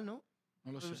Lidia y tal, ¿no?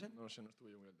 No lo ¿Puede sé. ser? No lo sé, no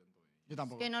estuve yo muy atento. Yo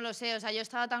tampoco. Que no lo sé, o sea, yo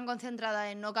estaba tan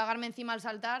concentrada en no cagarme encima al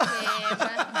saltar que en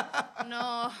plan,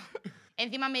 no.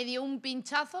 Encima me dio un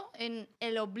pinchazo en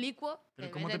el oblicuo.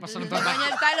 Pero ¿cómo te El pasaron tamaño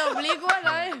tantas- está el oblicuo,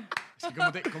 ¿sabes?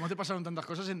 Es que ¿cómo te pasaron tantas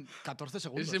cosas en 14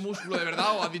 segundos? ¿Ese músculo de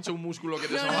verdad o has dicho un músculo que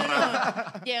te No,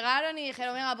 amarra? no. Llegaron y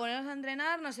dijeron, venga, ponernos a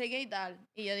entrenar, no sé qué y tal.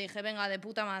 Y yo dije, venga, de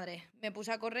puta madre. Me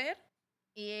puse a correr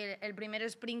y el primer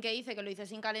sprint que hice, que lo hice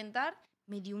sin calentar,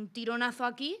 me dio un tironazo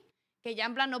aquí que ya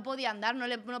en plan no podía andar,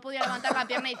 no podía levantar la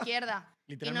pierna izquierda.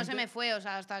 Y no se Literalmente, me fue, o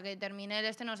sea, hasta que terminé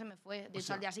el no se me fue. De hecho,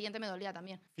 sea- al día siguiente me dolía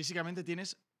también. Físicamente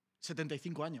tienes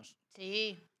 75 años.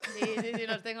 Sí,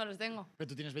 los tengo. Pero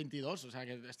tú tienes 22, o sea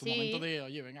que es tu Sí. momento de,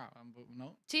 oye, venga,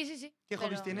 ¿no? Sí. ¿Qué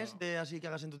hobbies pero, tienes de así que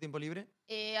hagas en tu tiempo libre?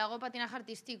 Hago patinaje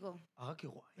artístico. Ah, qué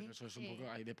guay. Pero eso es un Sí. poco,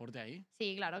 hay deporte ahí.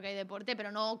 Sí, claro que hay deporte,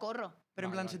 pero no corro. Pero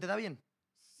en Vale, plan, vale. ¿se te da bien?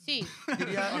 Sí,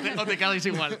 Diría, O te quedáis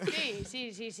igual.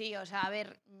 sí. O sea, a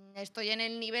ver, estoy en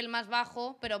el nivel más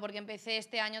bajo, pero porque empecé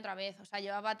este año otra vez. O sea,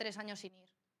 llevaba 3 años sin ir.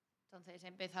 Entonces he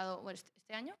empezado. Bueno,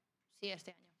 ¿este año? Sí,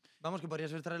 este año. vamos, que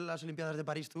podrías estar en las Olimpiadas de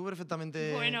París tú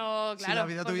perfectamente. Bueno, Si claro. la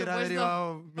vida por te hubiera supuesto,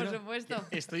 derivado. Por mira. supuesto.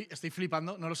 Estoy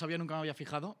flipando, no lo sabía, nunca me había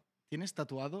fijado. Tienes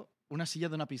tatuado una silla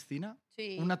de una piscina,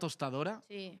 Sí. una tostadora,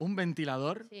 Sí. un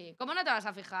ventilador. Sí. ¿Cómo no te vas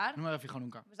a fijar? No me había fijado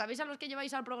nunca. ¿Sabéis a los que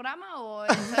lleváis al programa o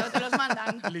te los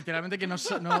mandan? Literalmente que no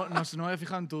me había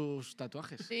fijado en tus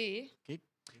tatuajes. Sí. ¿Qué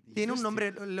Tiene un dices,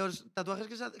 nombre. Los tatuajes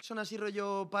que son así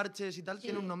rollo parches y tal, Sí,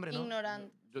 tienen un nombre, ¿no?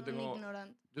 Ignorant. Yo Son tengo-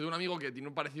 ignorant. Yo tengo un amigo que tiene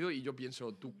un parecido y yo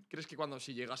pienso, ¿tú crees que cuando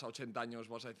si llegas a 80 años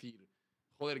vas a decir,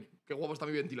 joder, qué guapo está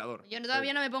mi ventilador? Yo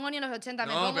todavía no me pongo ni en los 80,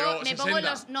 No, pero me pongo en 60.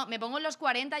 los, no, me pongo en los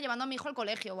 40 llevando a mi hijo al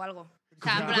colegio o algo. O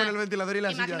sea, en Con plan, el ventilador y la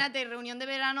silla. imagínate, reunión de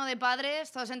verano de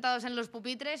padres, todos sentados en los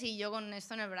pupitres y yo con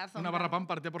esto en el brazo. Una en barra plan. pan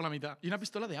partida por la mitad. Y una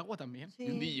pistola de agua también. Sí. Y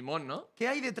un Digimon, ¿no? ¿Qué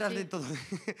hay detrás Sí. de todo?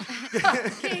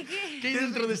 ¿Qué? ¿Qué hay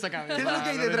dentro de esta cabeza? ¿Qué es lo que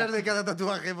hay Lorena? detrás de cada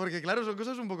tatuaje? Porque claro, son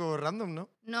cosas un poco random, ¿no?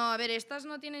 No, a ver, estas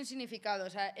no tienen significado. O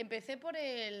sea, empecé por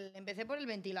el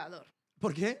ventilador.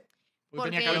 ¿Por qué? Porque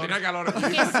tenía Porque- calor.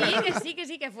 Tenía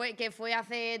calor. Que fue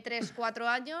hace 3, 4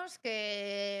 años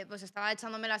que pues estaba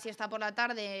echándome la siesta por la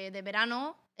tarde de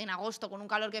verano, en agosto, con un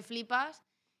calor que flipas,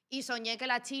 y soñé que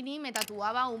la Chini me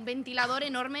tatuaba un ventilador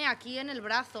enorme aquí en el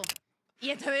brazo. Y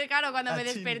entonces, claro, cuando La me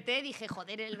Chini. desperté dije,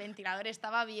 joder, el ventilador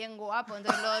estaba bien guapo.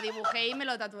 Entonces lo dibujé y me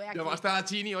lo tatué aquí. Llamaste a la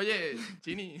Chini, oye,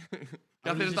 Chini, ¿qué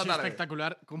Habría haces esta sido tarde?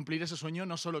 espectacular cumplir ese sueño,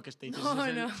 no solo que estéis, No,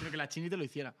 no. sino que la Chini te lo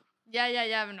hiciera.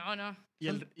 Ya, no. Y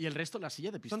el resto, la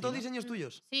silla de piscina. ¿Son todos diseños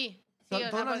tuyos? Sí. ¿Todo- o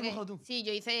sea, todo lo has porque- dibujado tú? Sí,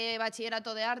 yo hice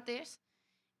bachillerato de artes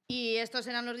y estos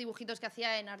eran los dibujitos que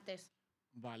hacía en artes.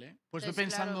 Vale. Pues ve Entonces,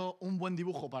 pensando un buen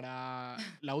dibujo para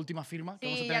la última firma que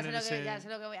Sí, vamos a ya tener sé, en ese... ya sé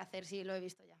lo que voy a hacer, sí, lo he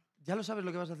visto ya. ¿Ya lo sabes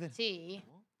lo que vas a hacer? Sí.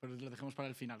 pero lo dejemos para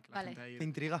el final. Que la Vale. gente ahí... Te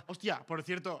intriga. Hostia, por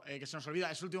cierto, que se nos olvida,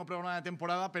 es el último programa de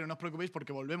temporada, pero no os preocupéis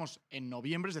porque volvemos en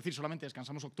noviembre, es decir, solamente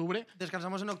descansamos octubre.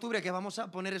 Descansamos en octubre, que vamos a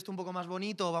poner esto un poco más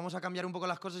bonito, vamos a cambiar un poco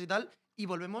las cosas y tal, y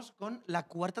volvemos con la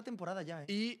 4ª temporada ya, ¿eh?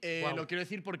 Y Guau. lo quiero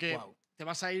decir porque te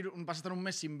vas a estar un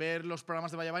mes sin ver los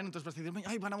programas de Vaya Vaina, entonces vas a decir,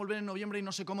 ay, van a volver en noviembre y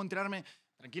no sé cómo enterarme.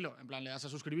 Tranquilo, en plan, le das a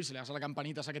suscribirse, le das a la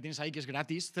campanita esa que tienes ahí, que es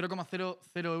gratis,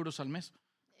 0,00 euros al mes.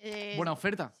 Buena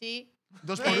oferta. Sí.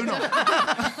 2 por 1.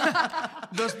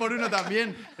 2 por 1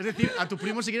 también. Es decir, a tu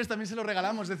primo si quieres también se lo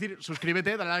regalamos. Es decir,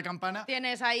 suscríbete, dale a la campana.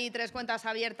 Tienes ahí 3 cuentas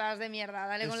abiertas de mierda.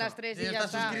 Dale con Eso. las 3 y ya Está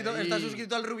está. suscrito, está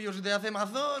suscrito al Rubius de hace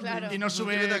mazo. Claro. Y nos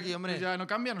sube, Suscríbete aquí, hombre. ya no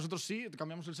cambia, nosotros sí,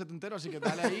 cambiamos el set entero, así que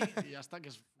dale ahí y ya está, que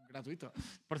es gratuito.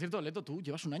 Por cierto, Leto, tú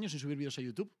llevas un año sin subir vídeos a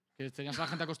YouTube, que tenías a la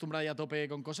gente acostumbrada y a tope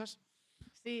con cosas,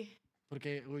 Sí.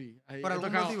 porque, uy, ¿Por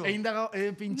algún motivo? he indagado,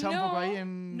 he pinchado un poco ahí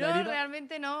en la No, herida.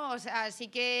 realmente no. O sea, sí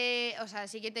que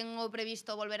tengo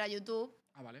previsto volver a YouTube,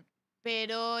 Ah, vale.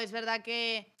 pero es verdad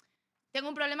que tengo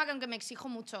un problema que aunque me exijo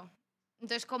mucho.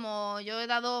 Entonces, como yo he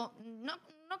dado...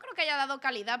 No creo que haya dado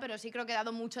calidad, pero sí creo que he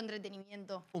dado mucho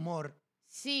entretenimiento. Humor.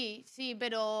 Sí,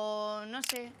 pero no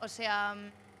sé, o sea,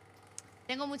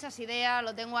 tengo muchas ideas,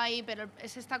 lo tengo ahí, pero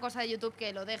es esta cosa de YouTube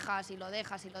que lo dejas y lo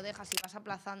dejas y lo dejas y vas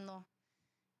aplazando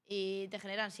y te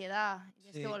genera ansiedad y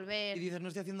tienes Sí. que volver. Y dices, no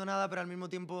estoy haciendo nada, pero al mismo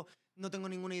tiempo no tengo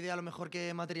ninguna idea a lo mejor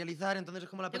que materializar, entonces es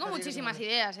como la Tengo pescadilla que muchísimas se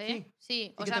mueve. ideas, ¿eh? Sí.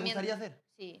 ¿Y qué te gustaría hacer?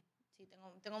 Sí,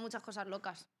 tengo muchas cosas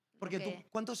locas. Porque Lo tú, que-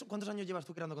 ¿cuántos años llevas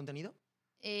tú creando contenido?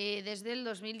 desde el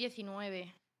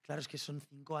 2019, Claro, es que son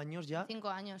 5 años ya. 5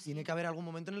 años. Tiene sí. que haber algún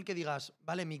momento en el que digas,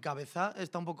 vale, mi cabeza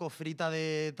está un poco frita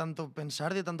de tanto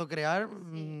pensar, de tanto crear.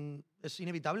 Es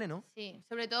inevitable, ¿no? Sí,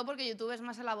 sobre todo porque YouTube es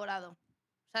más elaborado.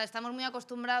 O sea, estamos muy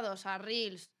acostumbrados a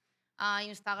Reels, a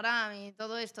Instagram y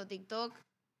todo esto, TikTok,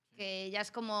 que ya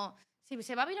es como, si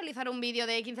se va a viralizar un vídeo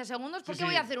de 15 segundos, ¿por Sí, qué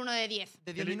voy sí. a hacer uno de 10?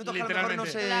 De 10 Li- minutos que a lo mejor no,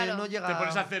 literalmente. Claro. no llega. Te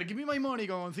pones a hacer Give me my money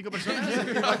con 5 personas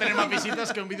y va a tener más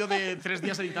visitas que un vídeo de 3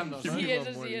 días editando. ¿sabes?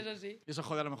 Tipo, sí. Y eso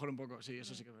jode a lo mejor un poco, sí,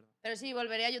 eso sí que es verdad. Pero sí,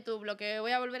 volveré a YouTube. Lo que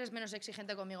voy a volver es menos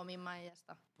exigente conmigo misma y ya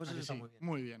está. Pues ¿A eso que está sí? muy bien.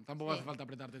 Muy bien, tampoco Sí. hace falta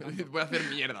apretarte tanto. Voy a hacer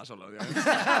mierda solo, tío. Voy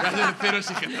a hacer cero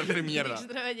exigente, hacer mierda.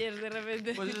 Extravagers, de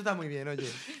repente. Pues eso está muy bien, oye.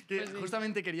 Que Pues sí.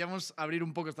 justamente queríamos abrir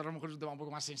un poco, esto a lo mejor es un tema un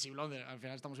poco más sensible, donde al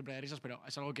final estamos siempre de risas, pero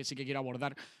es algo que sí que quiero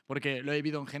abordar, porque lo he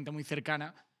vivido en gente muy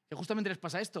cercana, que justamente les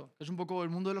pasa esto, que es un poco el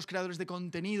mundo de los creadores de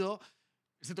contenido.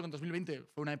 Es cierto que en 2020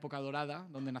 fue una época dorada,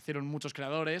 donde nacieron muchos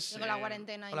creadores. Con la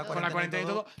cuarentena y con la todo. Con la cuarentena y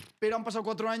todo. todo. Pero han pasado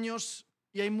 4 años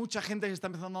y hay mucha gente que se está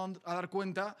empezando a dar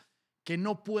cuenta que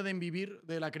no pueden vivir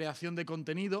de la creación de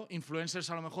contenido. Influencers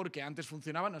a lo mejor que antes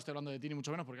funcionaban, no estoy hablando de ti ni mucho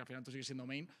menos, porque al final tú sigues siendo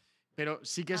main, pero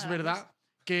sí que es verdad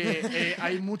que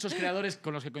hay muchos creadores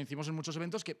con los que coincidimos en muchos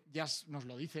eventos que ya nos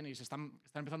lo dicen y están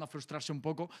empezando a frustrarse un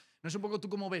poco. No es un poco tú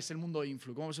cómo ves el mundo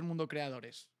influ, cómo ves el mundo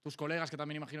creadores, tus colegas que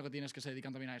también imagino que tienes que se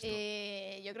dedican también a esto.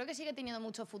 Yo creo que sigue teniendo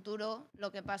mucho futuro.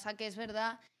 Lo que pasa que es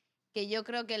verdad que yo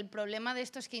creo que el problema de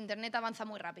esto es que Internet avanza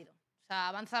muy rápido. O sea,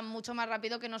 avanza mucho más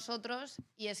rápido que nosotros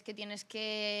y es que tienes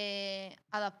que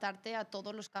adaptarte a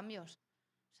todos los cambios.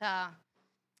 O sea,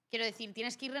 quiero decir,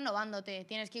 tienes que ir renovándote,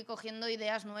 tienes que ir cogiendo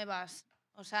ideas nuevas.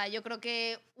 O sea, yo creo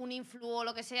que un influ o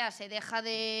lo que sea se deja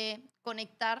de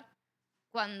conectar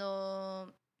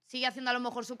cuando sigue haciendo a lo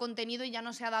mejor su contenido y ya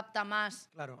no se adapta más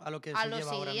Claro, a lo que a se lo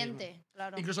lleva ahora mismo. siguiente.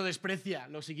 Claro. Incluso desprecia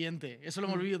lo siguiente. Eso lo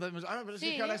hemos vivido también. Ah, pero sí,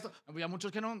 Sí. es que ahora esto. Había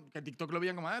muchos que no, que TikTok lo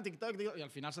veían como, TikTok, y al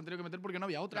final se han tenido que meter porque no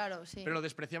había otra. Claro, sí. Pero lo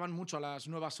despreciaban mucho a las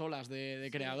nuevas olas de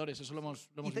creadores. Eso lo hemos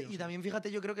visto. Y también fíjate,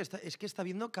 yo creo que está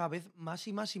viendo cada vez más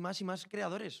y más y más y más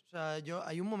creadores. O sea,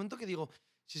 hay un momento que digo,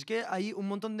 si es que hay un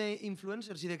montón de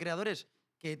influencers y de creadores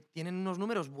que tienen unos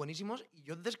números buenísimos y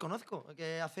yo desconozco,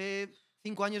 que hace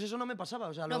 5 años eso no me pasaba.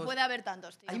 O sea, No puede haber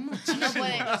tantos, tío. Hay No muchísimos.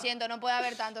 puede, lo siento, no puede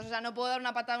haber tantos. O sea, no puedo dar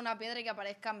una patada a una piedra y que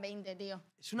aparezcan 20, tío.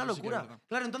 Es una Eso sí que es locura. verdad.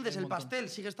 Claro, entonces Hay un el montón. pastel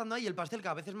sigue estando ahí, el pastel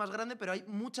cada vez es más grande, pero hay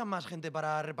mucha más gente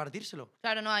para repartírselo.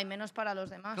 Claro, no, hay menos para los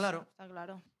demás. Claro. Está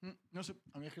claro. No sé,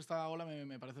 a mí es que esta ola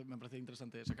me parece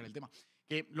interesante sacar el tema.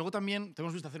 Que luego también te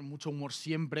hemos visto hacer mucho humor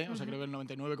siempre, o sea, creo que el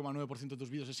 99,9% de tus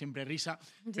vídeos es siempre risa,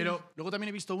 pero luego también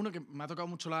he visto uno que me ha tocado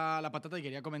mucho la patata y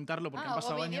quería comentarlo porque han ¿Hago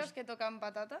pasado vídeos años. que tocan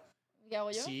patata? ¿Qué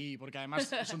hago yo? Sí, porque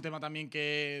además es un tema también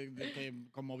que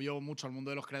conmovió mucho al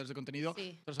mundo de los creadores de contenido.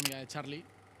 Sí. Tú eres amiga de Charlie,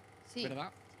 Sí.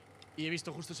 ¿verdad? Y he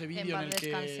visto justo ese en vídeo en paz el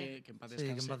descanse. que en paz Sí, que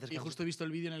en descanse. paz Y descanse. justo he visto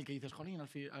el vídeo en el que dices, jolín,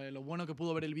 lo bueno que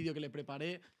pudo ver el vídeo que le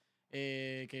preparé,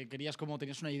 que querías como,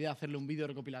 tenías una idea, hacerle un vídeo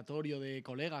recopilatorio de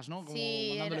colegas, ¿no? Como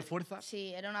dándole fuerza.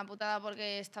 Sí, era una putada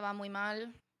porque estaba muy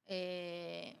mal.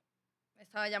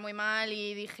 Estaba ya muy mal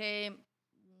y dije...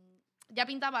 Ya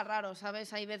pintaba raro,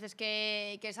 ¿sabes? Hay veces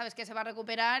que sabes que se va a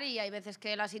recuperar y hay veces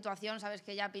que la situación sabes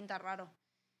que ya pinta raro.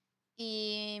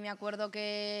 Y me acuerdo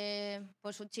que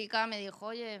pues su chica me dijo,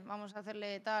 oye, vamos a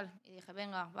hacerle tal. Y dije,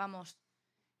 venga, vamos.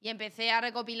 Y empecé a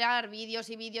recopilar vídeos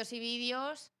y vídeos y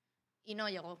vídeos y no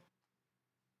llegó.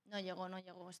 No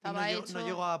llegó. Estaba hecho. No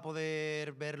llegó a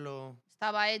poder verlo.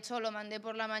 Estaba hecho, lo mandé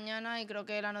por la mañana y creo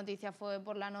que la noticia fue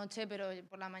por la noche, pero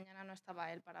por la mañana no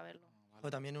estaba él para verlo. Fue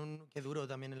también qué duro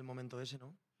también el momento ese,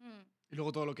 ¿no? Y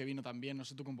luego todo lo que vino también, no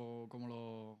sé tú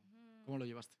cómo lo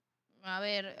llevaste. A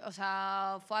ver, o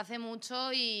sea, fue hace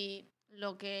mucho y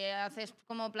lo que hace es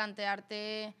como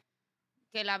plantearte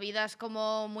que la vida es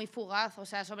como muy fugaz, o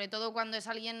sea, sobre todo cuando es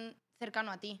alguien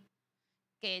cercano a ti.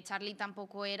 Que Charlie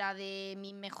tampoco era de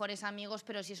mis mejores amigos,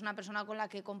 pero sí es una persona con la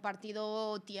que he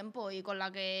compartido tiempo y con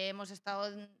la que hemos estado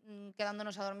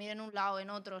quedándonos a dormir en un lado,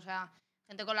 en otro, o sea,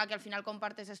 gente con la que al final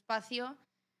compartes espacio,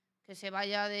 que se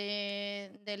vaya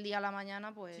del día a la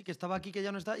mañana, pues... Sí, que estaba aquí, que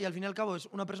ya no está, y al fin y al cabo es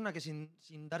una persona que sin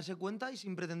darse cuenta y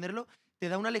sin pretenderlo, te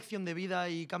da una lección de vida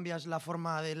y cambias la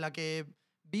forma en la que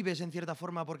vives en cierta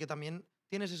forma porque también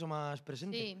tienes eso más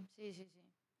presente. Sí.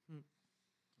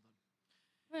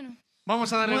 Bueno...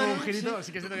 Vamos a darle un girito,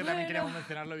 sí que es cierto que también queríamos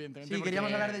mencionarlo, evidentemente. Sí,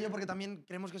 queríamos hablar de ello porque también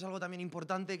creemos que es algo también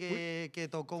importante que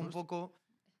tocó un poco...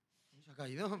 Se ha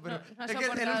caído, pero no es que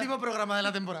es el último programa de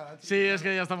la temporada. Sí, es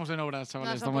que ya estamos en obras,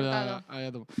 chavales. Estamos ya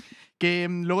que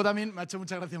luego también me ha hecho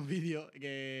mucha gracia un vídeo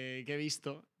que he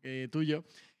visto, tuyo,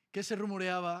 que se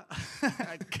rumoreaba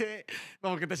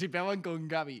que te shipeaban con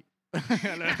Gavi.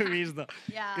 Lo he visto.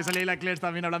 Ya. Que salía ahí la Claire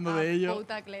también hablando de ello.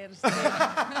 Puta Claire.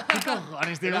 ¿Qué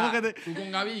cojones, tío? ¿Cómo que te... Tú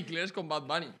con Gavi y Claire con Bad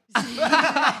Bunny. Sí.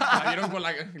 La vieron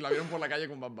por la calle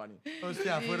con Bad Bunny.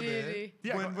 Hostia, fuerte, ¿eh?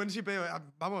 Tía, buen shipeo.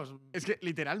 Vamos. Es que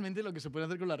literalmente lo que se puede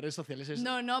hacer con las redes sociales es...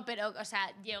 No, pero, o sea,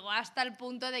 llegó hasta el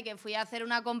punto de que fui a hacer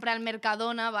una compra al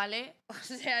Mercadona, ¿vale? O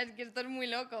sea, es que esto es muy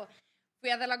loco. Fui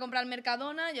a hacer la compra al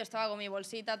Mercadona, yo estaba con mi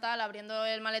bolsita tal, abriendo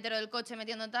el maletero del coche,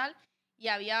 metiendo tal, y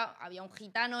había un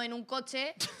gitano en un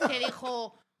coche que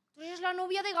dijo... Tú eres la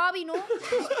novia de Gavi, ¿no?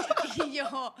 Y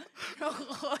yo, no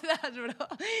jodas, bro.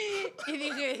 Y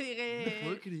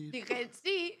dije,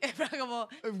 sí. Como,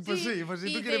 Pues sí, pues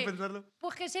si tú quieres pensarlo.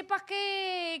 Pues que sepas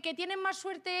que tiene más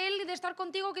suerte él de estar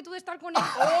contigo que tú de estar con él.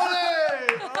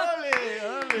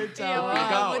 ¡Ole,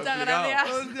 chaval! Muchas gracias.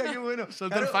 Hostia, qué bueno.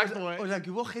 Soltar facto, ¿eh? O sea, que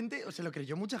hubo gente, o se lo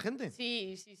creyó mucha gente.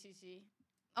 Sí.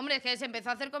 Hombre, es que se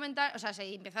empezó a hacer comentarios, o sea,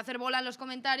 se empezó a hacer bola en los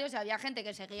comentarios y había gente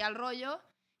que seguía el rollo.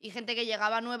 Y gente que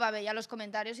llegaba nueva veía los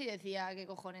comentarios y decía, ¿qué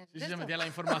cojones? Sí, se metía la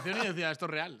información y decía, esto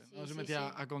es real. Sí, no se sí,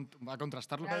 metía sí. a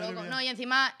contrastarlo. No, y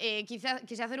encima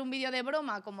quise hacer un vídeo de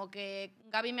broma, como que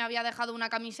Gavi me había dejado una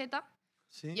camiseta.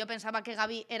 ¿Sí? Yo pensaba que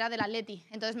Gavi era del Atleti.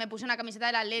 Entonces me puse una camiseta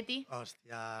del Atleti.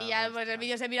 Hostia. Y ya pues el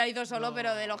vídeo se viralizó solo,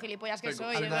 pero de lo gilipollas que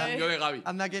soy. Yo de Gavi.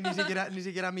 Anda que ni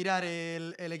siquiera mirar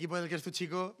el equipo del que es tu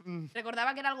chico.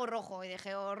 Recordaba que era algo rojo y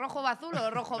dije, o rojo o azul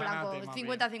o rojo o blanco.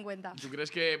 50-50. ¿Tú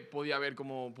crees que podía haber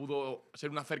como pudo ser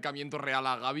un acercamiento real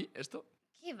a Gavi esto?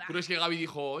 ¿Qué va? ¿Tú crees que Gavi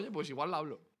dijo, oye, pues igual la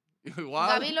hablo? Igual.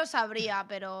 Gavi lo sabría,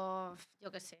 pero yo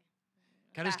qué sé.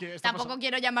 Claro, es que tampoco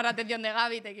quiero llamar la atención de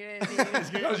Gavi, te quiero decir.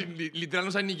 Es que claro, literal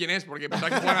no sabes ni quién es, porque pensaba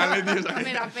que juegan al Atleti. O sea,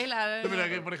 Me la pela. No, pero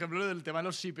que, por ejemplo, el tema de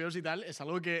los shipeos y tal es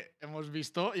algo que hemos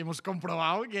visto y hemos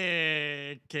comprobado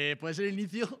que puede ser el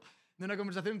inicio de una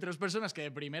conversación entre dos personas que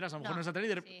de primeras a lo mejor no se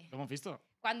atreven y sí. lo hemos visto.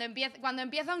 Cuando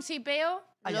empieza un shipeo,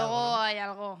 Hay luego algo, ¿no? hay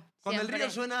algo. Cuando el Siempre.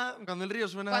 río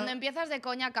suena... Cuando empiezas de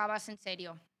coña, acabas en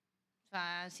serio. O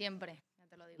sea, siempre. Ya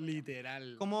te lo digo.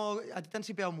 Literal. ¿Cómo, ¿A ti te han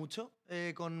shipeado mucho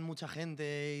con mucha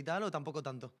gente y tal o tampoco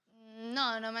tanto?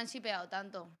 No me han shipeado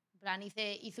tanto. En plan,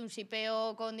 hice un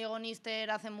shipeo con Diego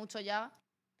Nister hace mucho ya,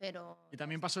 pero... ¿Y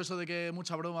también pasó eso de que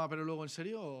mucha broma, pero luego en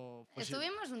serio? ¿O fue así?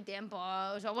 Estuvimos un tiempo,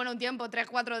 o sea, bueno, un tiempo,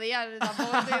 3-4 días,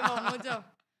 tampoco estuvimos mucho.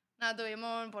 Nada,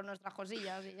 tuvimos por nuestras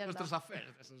cosillas y ya Nuestros está.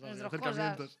 affairs, esos Nuestras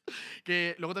acercamientos.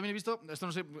 Que luego también he visto, esto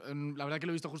no sé, la verdad que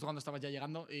lo he visto justo cuando estabas ya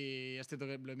llegando y es cierto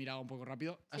que lo he mirado un poco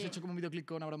rápido. ¿Has Sí. hecho como un videoclip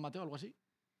con Abraham Mateo o algo así?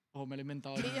 ¿O me lo he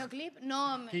inventado? ahora? ¿Videoclip?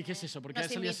 No. ¿Qué es eso? ¿Por qué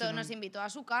salías en un- Nos invitó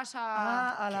a su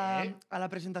casa. A la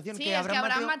presentación. Sí, que es que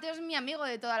Abraham Mateo- Mateo es mi amigo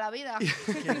de toda la vida.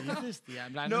 ¿Qué dices, tía?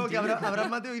 En plan, No, que entiendo. Abraham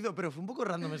Mateo hizo, pero fue un poco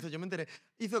random esto, yo me enteré.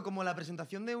 Hizo como la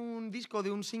presentación de un disco, de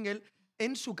un single,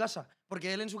 en su casa.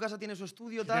 Porque él en su casa tiene su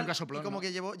estudio, tiene tal. un casoplón, Y como ¿no?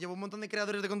 que llevó un montón de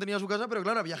creadores de contenido a su casa, pero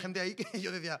claro, había gente ahí que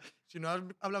yo decía, si no has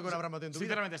hablado con Abraham Mateo en tu vida.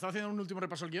 Sinceramente, estaba haciendo un último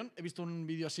repaso al guión. He visto un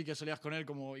vídeo así que salías con él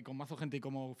como, y con mazo gente y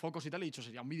como focos y tal. Y he dicho,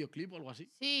 ¿sería un videoclip o algo así?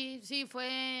 Sí,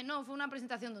 fue una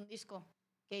presentación de un disco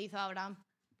que hizo Abraham.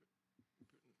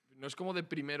 ¿No es como de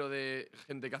primero de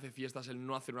gente que hace fiestas el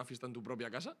no hacer una fiesta en tu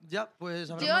propia casa? Ya, pues...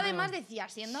 Abraham Yo Mateo. además decía,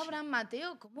 siendo Abraham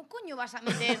Mateo, ¿cómo coño vas a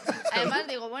meter? Además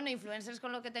digo, bueno, influencers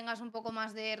con lo que tengas un poco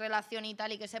más de relación y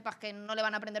tal y que sepas que no le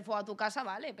van a prender fuego a tu casa,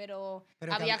 vale, pero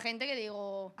Pero había gente que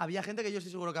digo... Había gente que yo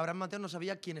estoy seguro que Abraham Mateo no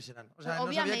sabía quiénes eran. O sea, no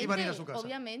sabía que iban a ir a su casa.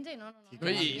 Obviamente, no.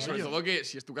 Oye, y sobre todo que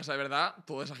si es tu casa de verdad,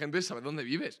 toda esa gente sabe dónde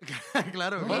vives.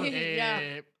 Claro.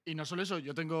 Ya. Y no solo eso,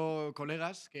 yo tengo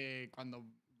colegas que cuando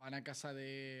van a casa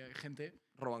de gente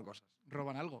Roban cosas.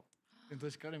 roban algo.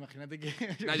 Entonces, claro, imagínate que...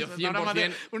 Nah, yo Ahora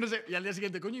 100%. y al día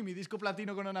siguiente, coño, ¿y mi disco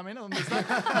platino con Ana Mena? ¿Dónde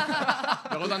está?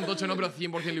 Luego tan tocho no, pero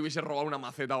 100% le hubiese robado una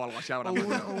maceta o algo así a O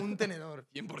Abraham. un tenedor.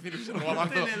 100% le hubiese robado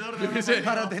mazo. tenedor de Le hubiese-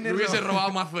 para le tenerlo. hubiese robado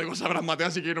mazo de cosas a Abraham Mateo,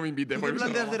 así que no me invite. ¿Tú porque te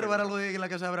hubiese planteas de robado robar algo de la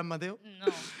casa de Abraham Mateo? No,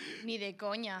 ni de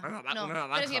coña. Una No.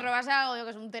 naranja. Pero si robas algo, yo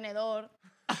que es un tenedor,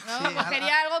 ¿no? Sí,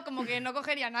 cogería algo como que no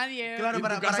cogería nadie. Claro, En tu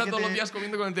para casa que todos te- los días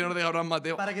comiendo con el tenor de Abraham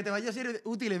Mateo. Para que te vaya a ser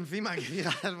útil encima, que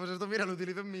digas, pues esto mira, lo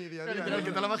utilizo en mi día a día. Literal, que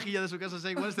toda la vajilla de su casa sea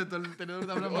igual, excepto el tenedor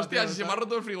de Abraham Hostia, Mateo, si se me ha ¿sabes?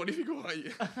 roto el frigorífico ahí.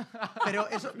 Pero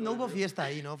eso, no hubo fiesta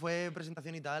ahí, ¿no? Fue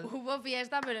presentación y tal. Hubo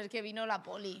fiesta, pero es que vino la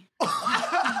poli.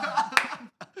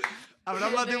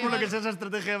 Abraham Mateo, por lo que sea esa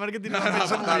estrategia de marketing, no la No,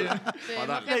 pensó muy fatal. bien. Tuvimos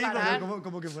Fatal. que parar.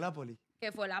 Como que fue la poli.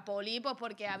 Que fue la poli, pues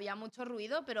porque había mucho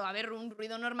ruido, pero a ver, un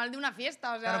ruido normal de una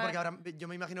fiesta, o sea... Claro, porque ahora yo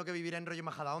me imagino que vivirá en rollo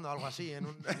Majadahonda o algo así. En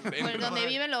un, Pues donde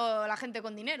vive la gente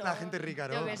con dinero. La gente rica,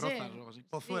 ¿no? Yo qué sé. Rozas o algo así.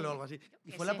 Pozuelo o Sí. algo así.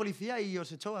 ¿Y qué fue la sé. policía y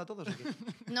os echó a todos o qué?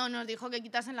 No, nos dijo que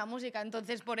quitasen la música,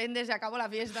 entonces por ende se acabó la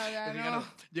fiesta, o sea, Es que, no... claro,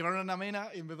 llegaron a Ana Mena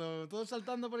y empezó todos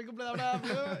saltando por el cumple de Abraham.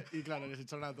 Y claro, les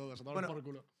echaron a todos, a tomar Bueno, por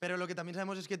culo. Pero lo que también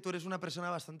sabemos es que tú eres una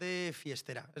persona bastante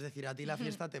fiestera. Es decir, a ti la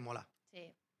fiesta te mola.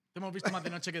 Sí. Te hemos visto más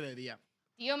de noche que de día.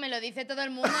 Tío, me lo dice todo el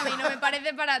mundo, a mí no me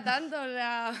parece para tanto, o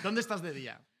sea... ¿Dónde estás de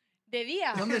día? ¿De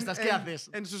día? ¿Dónde estás? ¿Qué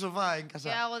haces? En su sofá, en ¿Qué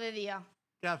casa. hago de día?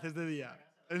 ¿Qué haces de día?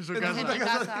 En su En casa. En mi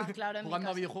casa, claro, en mi ¿Jugando a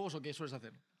casa. videojuegos o qué sueles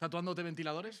hacer? ¿Tatuándote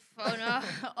ventiladores?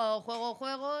 O juego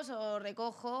juegos, o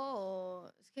recojo, o...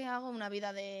 Es que hago una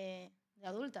vida de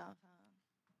adulta, o sea...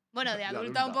 Bueno, de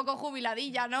adulta un poco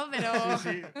jubiladilla, ¿no? Pero...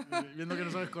 Sí, viendo que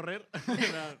no sabes correr.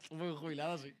 Un poco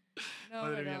jubilada, sí. No,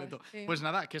 Madre pero mía, Leto. sí. Pues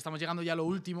nada, que estamos llegando ya a lo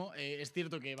último. Es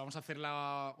cierto que vamos a hacer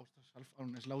la... Ostras, Alfa,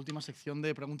 es la última sección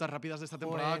de preguntas rápidas de esta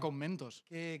temporada Joder. con Mentos.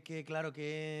 Claro,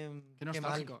 qué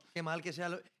nostálgico. mal. Qué mal que sea.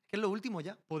 Que es lo último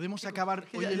ya. Podemos acabar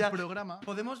que hoy ya- el ya- programa.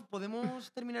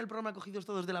 ¿Podemos terminar el programa cogidos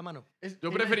todos de la mano?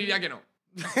 Yo preferiría que no.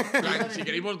 En plan, si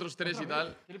queréis vosotros tres y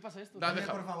tal. ¿Qué le pasa a esto? Da,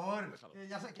 déjalo. Por favor. Déjalo. Que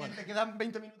ya sé que te quedan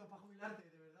 20 minutos para jubilarte,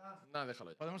 de verdad. Nada,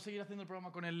 déjalo ya. ¿Podemos seguir haciendo el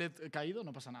programa con el LED caído?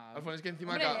 No pasa nada. Alfon, es que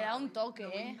encima Hombre, acá- le da un toque, Lo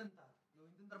voy a ¿eh? intentar. Lo voy a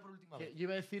intentar por última Que vez. yo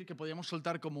iba a decir que podíamos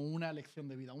soltar como una lección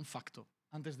de vida, un facto,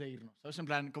 antes de irnos. ¿Sabes? En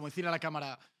plan, como decir a la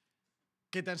cámara,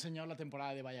 ¿qué te ha enseñado la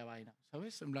temporada de Vaya Vaina?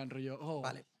 ¿Sabes? En plan, rollo, oh.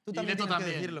 Vale. Tú Y también Leto tienes que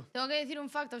también. decirlo. Tengo que decir un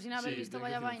facto sin haber Sí, visto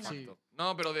tienes que Vaya decir un Vaina. facto.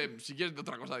 No, pero si quieres de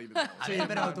otra cosa, dile. A ver,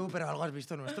 pero algo has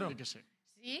visto nuestro. Yo qué sé.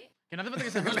 ¿Sí? Que no hace falta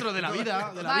que sea nuestro, de la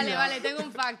vida. De la Vale, vida. vale, tengo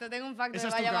un facto Esa de es tu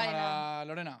Vaya Vaina. cámara,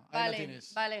 Lorena. Ahí la Vale,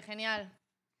 tienes. vale, genial.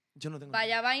 Yo no tengo.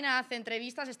 Vaya Vaina hace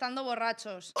entrevistas estando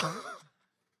borrachos.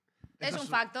 Es un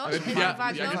facto, A ver, es un ya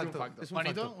facto. que es un facto. Es un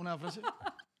Juanito, facto. una frase.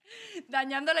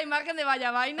 Dañando la imagen de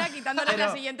Vaya Vaina, quitándole Pero-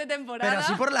 la siguiente temporada. Pero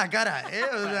así por la cara, ¿eh?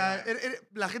 O sea,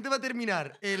 la gente va a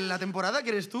terminar en la temporada que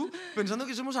eres tú pensando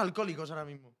que somos alcohólicos ahora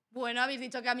mismo. Bueno, habéis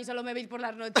dicho que a mí solo me veis por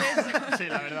las noches. Sí,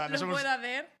 la verdad. Lo puedo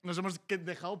hacer. Nos hemos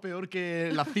dejado peor que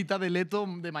la cita de Leto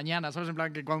de mañana, ¿sabes? En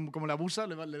plan, que como le abusa,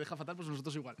 le deja fatal, pues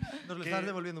nosotros igual. Nos lo Que- estás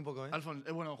devolviendo un poco, ¿eh? Alfon,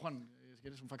 bueno, Juan, si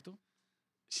quieres un facto.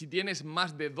 Si tienes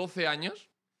más de 12 años,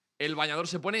 el bañador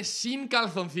se pone sin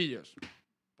calzoncillos.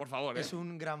 Por favor, ¿eh? Es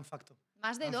un gran facto.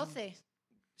 Más de 12.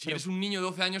 Si eres un niño de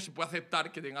 12 años, se puede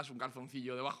aceptar que tengas un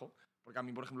calzoncillo debajo. Porque a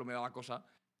mí, por ejemplo, me daba cosa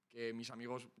que mis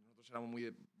amigos, nosotros éramos muy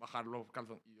de bajar los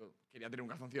calzoncillos. Y yo quería tener un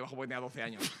calzoncillo debajo porque tenía 12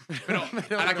 años. Pero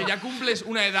a la que ya cumples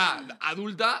una edad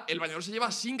adulta, el bañador se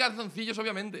lleva sin calzoncillos,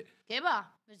 obviamente. ¿Qué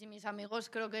va? Pues si mis amigos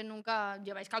creo que nunca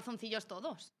lleváis calzoncillos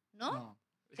todos, ¿no? No.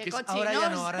 Es ¡Qué que es- cochinos! Ahora ya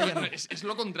no, ahora ya no. Es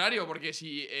lo contrario, porque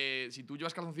si tú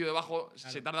llevas calzoncillo debajo,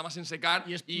 Claro. se tarda más en secar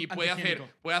Y es y puede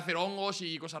antihigiénico. hacer hongos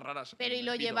y cosas raras. Pero ¿y en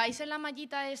lo el pito. lleváis en la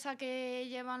mallita esa que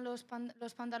llevan los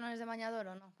pantalones de bañador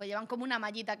o no? Pues llevan como una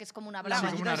mallita que es como una La brava.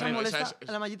 como mallita una esa regla, molesta, esa es-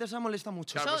 la mallita esa molesta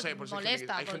mucho. Claro, Eso pues hay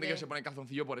molesta, gente que porque- se pone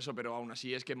calzoncillo por eso, pero aún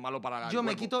así es que es malo para el Yo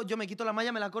me cuerpo. quito la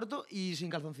malla, me la corto y sin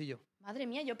calzoncillo. Madre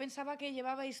mía, yo pensaba que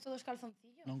llevabais todos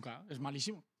calzoncillos. Nunca, es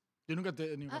malísimo. Yo nunca he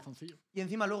tenido Ah. calzoncillo. Y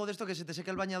encima luego de esto que se te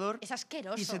seca el bañador Es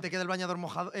asqueroso. y se te queda el bañador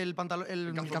mojado, el pantalón,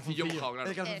 el calzoncillo mojado, claro.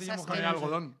 El calzoncillo Es mojado. Con el asqueroso.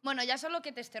 algodón. Bueno, ya solo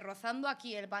que te esté rozando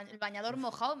aquí el bañador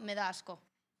mojado me da asco.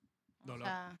 Dolor.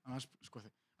 sea- Además,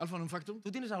 escuece. Alfon, ¿un factum?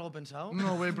 ¿Tú tienes algo pensado?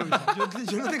 No, voy a improvisar.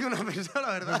 Yo no tengo nada pensado,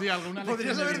 la verdad. Pues di algo, una lección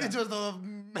Podrías de haber vida. dicho esto.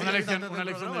 Una lección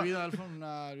de vida, Alfon.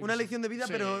 Una lección de vida,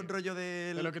 Sí. pero rollo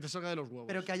del. De lo que te salga de los huevos.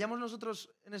 Pero que hayamos nosotros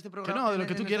en este Que programa. no, de lo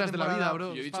que en tú esta quieras de la vida, temporada. bro.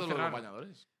 Yo he Es dicho para de los cerrar.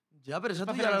 acompañadores. Ya, pero esa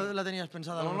para tú ya cerrar. la tenías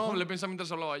pensada. a lo No, no, mejor. le he pensado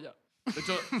mientras hablaba ella. De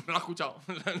hecho, no lo he escuchado.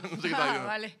 No sé qué está Ah, diciendo.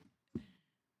 vale.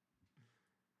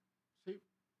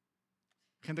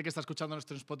 Gente que está escuchando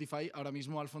nuestro Spotify, ahora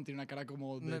mismo Alfon tiene una cara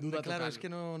como de No, duda claro, total. es que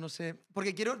no sé.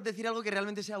 Porque quiero decir algo que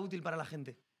realmente sea útil para la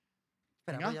gente.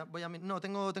 Espera, Venga. voy a. No,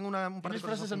 tengo un par de ¿Tienes cosas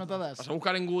frases apuntadas. anotadas? Vas a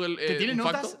buscar en Google Que tiene un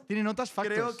notas, facto. tiene notas,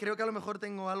 factos. Creo que a lo mejor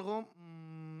tengo algo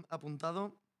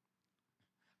apuntado.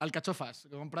 Alcachofas.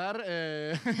 Comprar,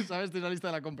 ¿sabes? Tienes la lista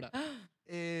de la compra.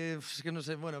 Es que no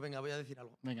sé. Bueno, venga, voy a decir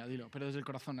algo. Venga, dilo. Pero desde el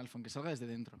corazón, Alfon, que salga desde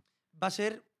dentro. Va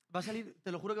a salir,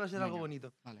 te lo juro que va a ser algo Venga.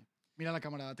 bonito. Vale. Mira la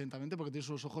cámara atentamente porque tienes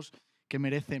unos ojos que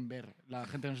merecen ver. La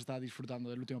gente nos está disfrutando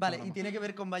del último Vale, programa. y tiene que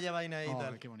ver con Vaya Vaina y Oh,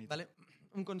 tal. qué bonito. Vale,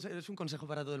 es un consejo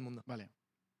para todo el mundo. Vale.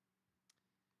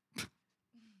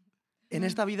 En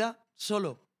esta vida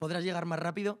solo podrás llegar más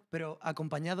rápido, pero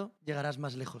acompañado llegarás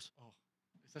más lejos. Oh,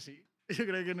 ¿es así? Yo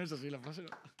creo que no es así la frase. ¿no?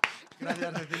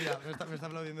 Gracias, Cecilia. Me está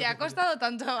aplaudiendo. ¿Te ha Cecilia. costado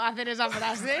tanto hacer esa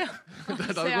frase? Te O has sea,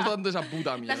 costado tanto esa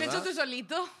puta ¿La mierda. has hecho tú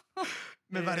solito?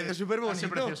 Me parece súper Ha sido bonito.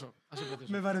 precioso. Ha sido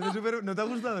precioso. Me parece súper. ¿No te ha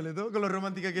gustado, Leto? Con lo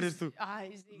romántica que eres tú.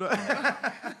 Ay, sí.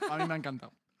 A mí me ha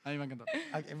encantado. A mí me ha encantado.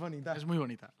 Ah, es bonita. Es muy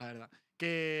bonita, la verdad.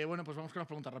 Que, bueno, pues vamos con las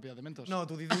preguntas rápidas de Mentos. No,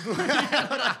 tú di tú.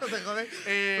 No te jodes.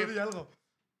 Tú di algo.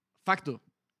 Facto.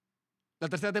 La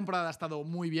tercera temporada ha estado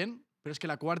muy bien, pero es que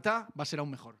la cuarta va a ser aún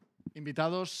mejor.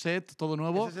 Invitados, set, todo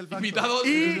nuevo. Ese es el facto. Invitados,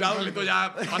 Y- invitados, Leto ya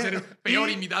va a ser peor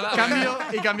invitada.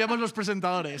 Y cambiamos los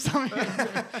presentadores.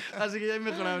 Así que ya es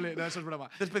mejorable. No, eso es broma.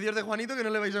 Despedidos de Juanito que no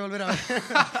le vais a volver a ver.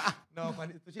 No,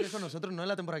 Juanito, tú sigues con nosotros, ¿no? En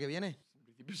la temporada que viene. En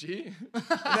principio sí.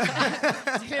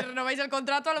 Si le renováis el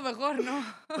contrato, a lo mejor, ¿no?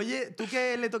 Oye, tú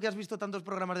que Leto que has visto tantos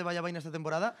programas de Vaya Vaina esta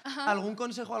temporada, ¿algún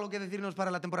consejo, algo que decirnos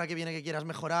para la temporada que viene que quieras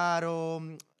mejorar o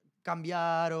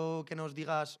cambiar o que nos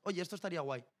digas, oye, esto estaría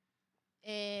guay? No A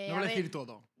voy a ver, decir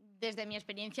todo. desde mi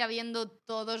experiencia viendo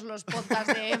todos los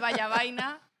podcasts de Vaya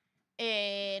Vaina,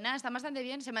 nada, está bastante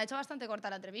bien. Se me ha hecho bastante corta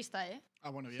la entrevista, ¿eh? Ah,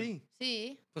 bueno, bien. Sí.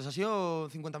 Sí. Pues ha sido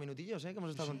 50 minutillos, ¿eh? Que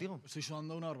hemos estado contigo. Estoy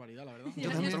sudando una barbaridad, la verdad. Yo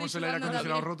Como también tenemos estoy el aire sudando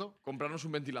acondicionado también. roto, Comprarnos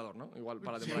un ventilador, ¿no? Igual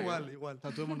para la temporada. que viene. Igual.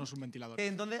 tatuémonos un ventilador.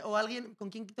 Entonces, o alguien, ¿con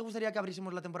quién te gustaría que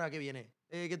abriésemos la temporada que viene?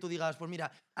 Que tú digas, pues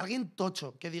mira, alguien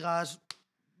tocho, que digas,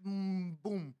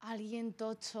 boom. Alguien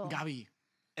tocho. Gavi,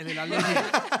 el del Atleti.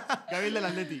 Gavi, el del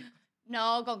Atleti.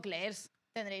 No, con Claire's.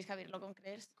 Tendréis que abrirlo con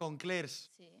Claire's. Con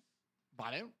Claire's. Sí.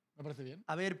 Vale, me parece bien.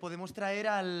 A ver, podemos traer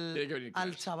al Tiene que venir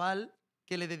Claire's. chaval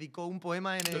que le dedicó un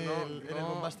poema en el, No, en el no,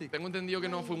 Bombastic. tengo entendido que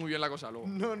no fue muy bien la cosa luego.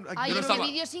 No, aquí- Ay, no ese estaba.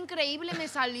 vídeo es increíble, me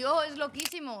salió, es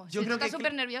loquísimo. Yo Sí, creo está que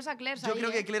súper nerviosa Claire's yo ahí,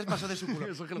 creo que ¿eh? Claire's pasó de su culo.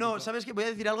 Eso que lo No, puto. ¿sabes qué? Voy a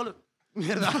decir algo.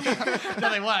 Mierda. Ya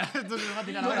da igual, esto se me va a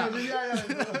tirar ahora.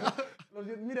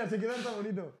 Mira, se queda tan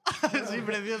bonito. Sí,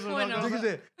 precioso. ¿no? Bueno. Yo qué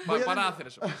sé. Voy a- Para hacer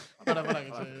eso. Para,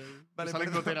 que se Vale, salen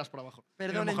perdón. goteras por abajo.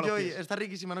 Perdón, Me mojo los Enjoy, pies. está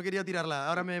riquísima, no quería tirarla.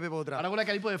 Ahora me bebo otra. Ahora huele a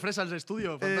calipo de fresas de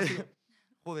estudio. Fantástico.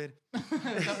 Joder.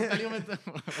 Talío me-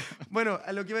 Bueno,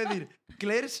 a lo que iba a decir.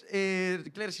 Claire's,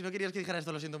 Claire, si no querías que dijera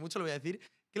esto, lo siento mucho, lo voy a decir.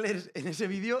 Claire's en ese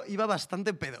vídeo iba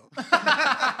bastante pedo.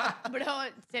 Bro,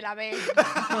 se la ve.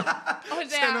 O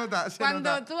sea, se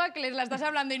cuando nota. tú a Claire la estás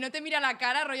hablando y no te mira la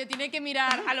cara, rollo, tiene que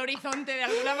mirar al horizonte de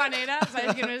alguna manera,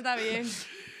 sabes que no está bien.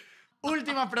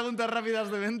 Últimas preguntas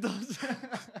rápidas de eventos.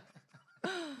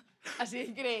 Así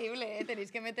increíble, ¿eh?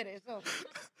 Tenéis que meter eso.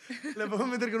 Le puedo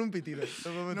meter con un pitido.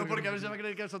 No, porque a ver si me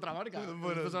creéis que es otra marca. Bueno.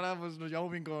 Entonces ahora pues, nos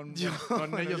llevamos bien con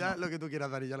Bueno, ellos. ya ¿no? lo que tú quieras,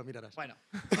 Dani, ya lo mirarás. Bueno,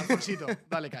 Alfonsito,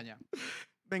 dale caña.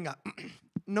 Venga,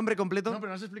 nombre completo. No, pero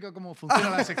no has explicado cómo funciona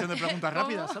la sección de preguntas ¿Cómo?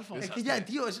 rápidas, Alfons. Es que ya,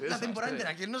 tío, es la Desastre. temporada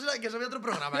entera. ¿Quién no se que se ve otro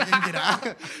programa? ¿Quién quiera?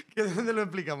 ¿Que ¿Dónde lo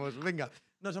explicamos? Venga.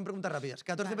 No, son preguntas rápidas.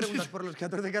 14 preguntas por los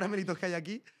 14 caramelitos que hay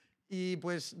aquí y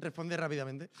pues responde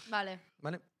rápidamente. Vale.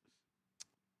 ¿Vale?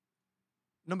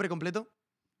 Nombre completo.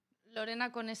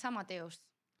 Lorena Conesa Mateos,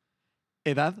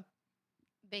 Edad,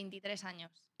 23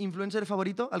 años. Influencer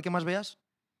favorito, al que más veas.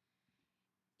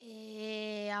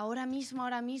 Ahora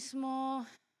mismo...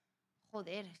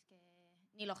 Joder, es que...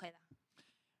 Ni lo Ojeda.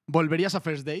 ¿volverías a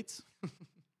First Dates?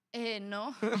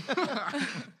 No.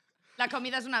 La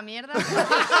comida es una mierda.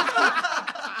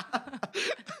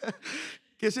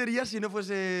 ¿Qué serías si no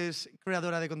fueses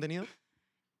creadora de contenido?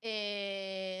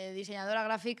 Diseñadora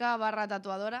gráfica /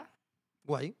 tatuadora.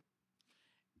 Guay.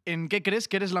 ¿En qué crees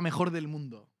que eres la mejor del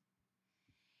mundo?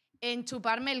 En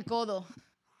chuparme el codo.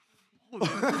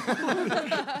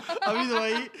 Ha habido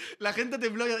ahí, la gente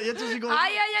tembló y ha hecho así como...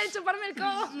 ¡Ay, ay, ay! ¡Chuparme el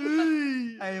codo!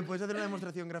 ¿Puedes hacer una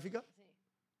demostración gráfica?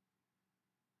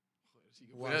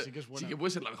 sí que es buena. Sí que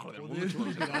puede ser la mejor del mundo. Joder.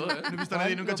 chuparse el codo, ¿eh? No he visto a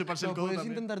nadie nunca chuparse el codo ¿Puedes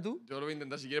también. intentar tú? Yo lo voy a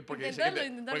intentar si quieres porque,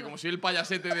 Intentarlo. porque como soy el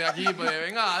payasete de aquí, pues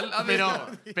venga, haz Pero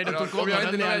esto. tu codo,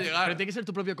 obviamente no voy a Pero llegar. tiene que ser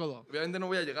tu propio codo. Obviamente no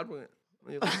voy a llegar porque... no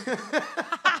llego.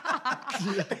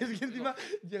 Es que encima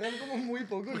llegan como muy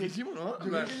poco. Poquísimo, ¿no? Yo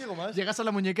creo que llego más. Llegas a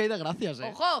la muñeca y da gracias,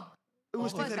 ¡Ojo! Estoy Ojo,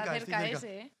 está cerca, cerca estoy cerca.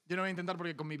 ese, ¿eh? Yo no voy a intentar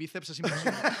porque con mi bíceps es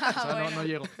imposible. O sea, Bueno. no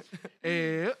llego.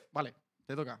 Vale,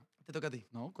 te toca. Te toca a ti.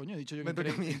 No, coño, he dicho yo Me que,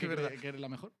 toca a mí, que es verdad. que eres la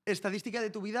mejor. Estadística de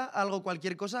tu vida, algo,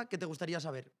 cualquier cosa que te gustaría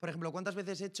saber. Por ejemplo, ¿cuántas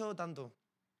veces he hecho tanto?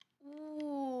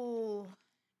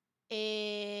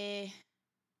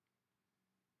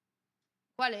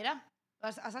 ¿Cuál era?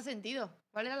 ¿Has sentido?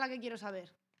 ¿Cuál era la que quiero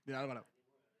saber? Mira, Álvaro.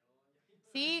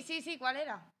 Sí, ¿cuál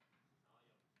era?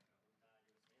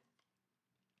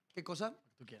 ¿Qué cosa?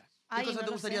 Tú quieras. ¿Qué Ay, cosa no te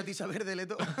lo gustaría sé. a ti saber de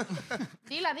Leto?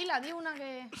 Dila, di una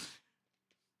que...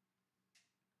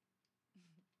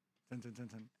 Esto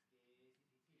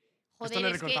Joder,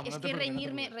 le es que, recortamos, es no te que preocupes, no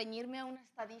te preocupes. reñirme a una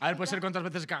estadística... A ver, puede ser cuántas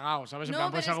veces cagado, ¿sabes? En No, plan,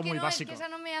 pero puede ser es algo que muy no, básico. es que esa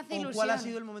no me hace ¿O ilusión. cuál ha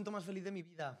sido el momento más feliz de mi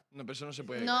vida? No, pero eso no se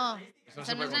puede. No, Eso no eso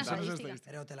se no puede es una contar.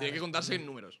 estadística. Pero te la Tiene que contarse en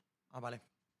respondo. números. Ah, vale.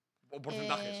 O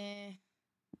porcentajes.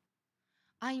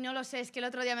 Ay, no lo sé, es que el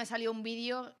otro día me salió un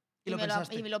vídeo ¿Y lo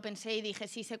pensaste? y me lo pensé y dije,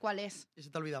 sí, sé cuál es. Y se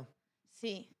te ha olvidado.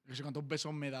 Sí. No sé cuántos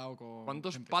besos me he dado con.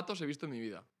 ¿Cuántos gente. patos he visto en mi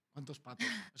vida? ¿Cuántos patos?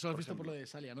 Eso lo has Por visto por ejemplo. lo de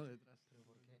Salia, ¿no? Detrás.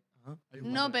 Ajá. Hay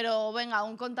un No, pato. pero venga,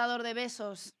 un contador de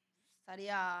besos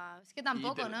estaría... Es que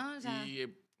tampoco, ¿no? O sea, Y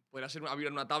podría ser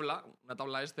abrir una tabla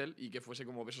Excel y que fuese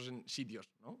como besos en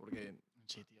sitios, ¿no? Porque En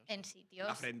sitios. en sitios.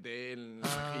 la frente, en la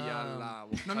mejilla, en la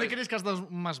boca. ¿Dónde ¿sabes? crees que has dado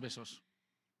más besos?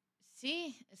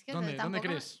 Sí, es que ¿Dónde? ¿Dónde tampoco...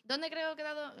 crees? ¿Dónde creo que he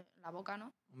dado? En la boca,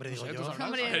 ¿no? Hombre, No digo sé, yo. tú sabrás.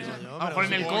 Hombre, Digo no. yo, A lo mejor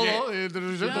en el supongo codo. que-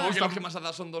 Supongo Supongo que que los que más has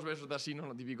dado son 2 besos de así, ¿no?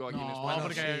 Lo típico aquí en No, España.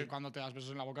 porque sí. cuando te das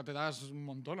besos en la boca te das un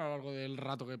montón a lo largo del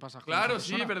rato que pasas. con Claro, esa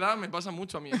sí, persona. verdad, me pasa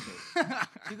mucho a mí eso.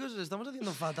 Chicos, estamos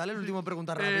haciendo fatal el último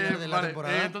pregunta rápida de la vale,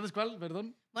 temporada. entonces, ¿cuál?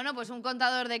 Perdón. Bueno, pues un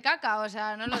contador de caca, o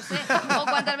sea, no lo sé. O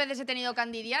cuántas veces he tenido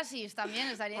candidiasis también,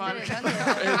 estaría Vale.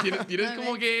 interesante. ¿Tienes No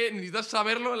como sé. que necesitas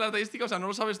saberlo en la estadística? O sea, ¿no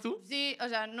lo sabes tú? Sí, o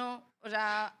sea, no. O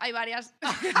sea, hay varias.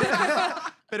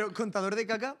 Pero contador de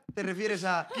caca, ¿te refieres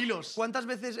a Kilos. cuántas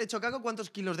veces he hecho caca o cuántos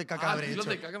kilos de caca habré kilos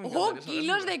hecho? de caca me ¡Oh, encantaría saberlo.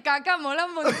 kilos de caca! Mola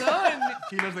un montón.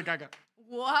 Kilos de caca.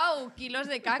 ¡Wow! Kilos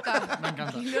de caca. Me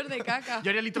encanta. Kilos de caca. Yo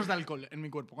haría litros de alcohol en mi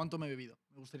cuerpo. ¿Cuánto me he bebido?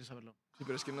 Me gustaría saberlo. Sí,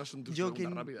 pero es que no son tus Yo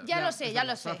preguntas que- rápidas. Ya lo sé, es ya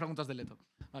verdad, lo son las sé. preguntas de Leto.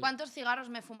 Vale. ¿Cuántos cigarros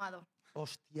me he fumado?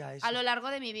 Hostia, eso. A lo largo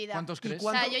de mi vida. ¿Cuántos ¿Y crees? O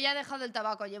sea, cuánto? yo ya he dejado el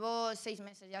tabaco, llevo 6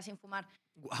 meses ya sin fumar.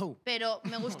 Guau. Pero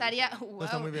me gustaría. Está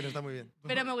Guau. muy bien, está muy bien.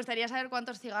 Pero me gustaría saber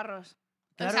cuántos cigarros.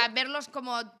 Claro. O sea, verlos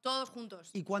como todos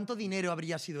juntos. ¿Y cuánto dinero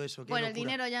habría sido eso? Qué Bueno, el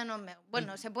locura. dinero ya no me.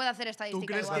 Bueno, se puede hacer ¿Tú estadística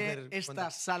crees igual. que hacer esta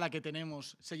cuenta. sala que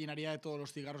tenemos se llenaría de todos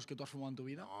los cigarros que tú has fumado en tu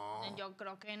vida? Yo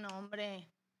creo que no, hombre.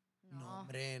 No, No.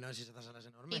 hombre, no, si esta sala es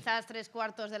enorme. Quizás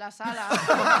 3/4 de la sala.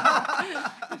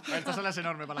 Esta sala es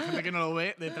enorme. Para la gente que no lo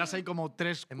ve, detrás hay como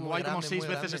 3 Es muy o hay como grande, 6 muy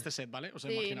veces grande. este set, ¿vale? O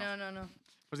sea, Sí, imaginaos. no.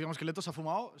 Pues digamos que Leto se ha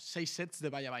fumado 6 sets de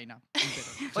Vaya Vaina.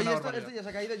 enteros. Es Oye, una esto barbaridad. ya se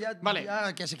ha caído, ya, Vale.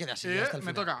 ya que se quede así. ya hasta el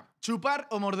Me final. toca. ¿Chupar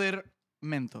o morder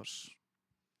mentos?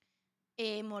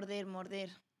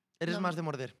 Morder. Eres No. más de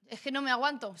morder. Es que no me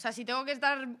aguanto. O sea, si tengo que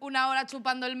estar 1 hora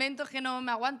chupando el mento, es que no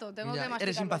me aguanto. Tengo Ya, que masticarlo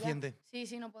eres ya. impaciente.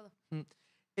 Sí, no puedo.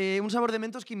 Un sabor de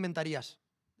mentos que inventarías.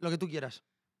 Lo que tú quieras.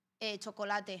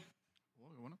 Chocolate. Oh,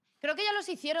 qué bueno. Creo que ya los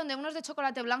hicieron de unos de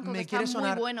chocolate blanco Me que quiere están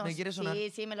sonar, muy buenos. me quiere sonar.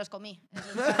 Sí, me los comí.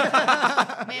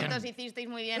 Mentos hicisteis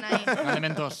muy bien ahí. Vale,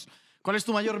 mentos. ¿Cuál es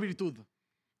tu mayor virtud?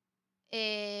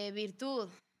 Virtud.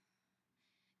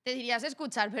 Te dirías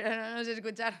escuchar, pero no sé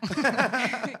escuchar.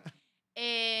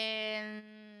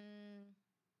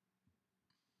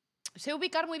 Sé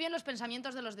ubicar muy bien los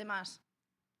pensamientos de los demás.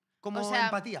 Como O sea,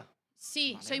 empatía.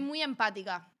 Sí, Vale. soy muy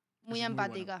empática. Muy Eso es muy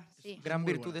empática, bueno. sí. Gran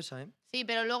muy virtud bueno. esa, ¿eh? Sí,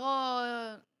 pero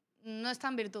luego no es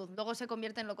tan virtud. Luego se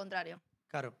convierte en lo contrario.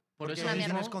 Claro. Por Porque eso Una si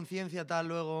mierda. tienes conciencia, tal,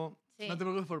 luego... Sí. No te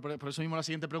preocupes, por eso mismo la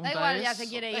siguiente pregunta igual, es... ya se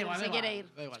quiere ir, Da igual, se da quiere igual,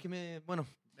 ir. Da igual, Es que me... Bueno.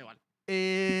 da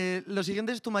igual. Lo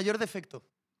siguiente es tu mayor defecto.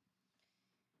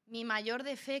 Mi mayor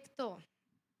defecto.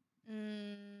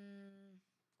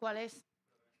 ¿Cuál es?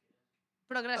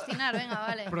 Procrastinar, venga,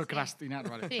 vale. Procrastinar,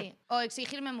 vale. Sí, o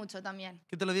exigirme mucho también.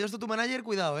 Que te lo digas tú tu manager,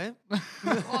 cuidado, ¿eh?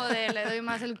 Joder, le doy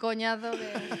más el coñazo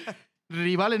que.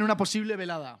 Rival en una posible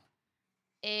velada.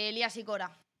 Elías y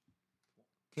Cora.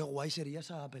 Qué guay sería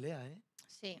esa pelea, ¿eh?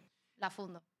 Sí, la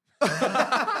fundo.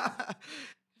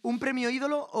 ¿Un premio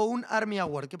ídolo o un Army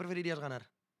Award? ¿Qué preferirías ganar?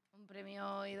 Un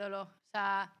premio ídolo. O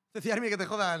sea, Decía Army que te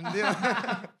jodan, tío.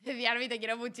 decía Arby, te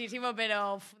quiero muchísimo,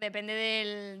 pero depende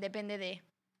del. Depende de.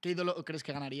 ¿Qué ídolo crees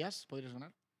que ganarías? ¿Podrías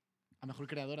ganar? ¿A mejor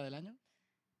creadora del año?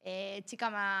 Chica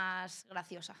más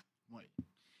graciosa. Muy bien.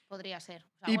 Podría ser.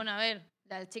 O sea, Y- bueno, a ver,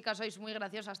 las chicas sois muy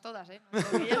graciosas todas, ¿eh? No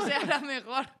creo que yo sea la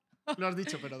mejor. Lo has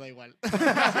dicho, pero da igual.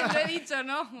 Lo he dicho,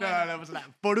 ¿no? No, no pasa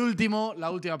nada. Por último, la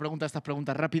última pregunta de estas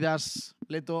preguntas rápidas.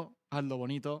 Leto, hazlo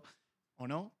bonito. ¿O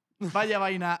no? Vaya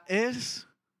Vaina es...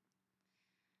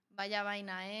 Vaya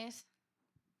vaina es...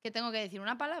 ¿Qué tengo que decir?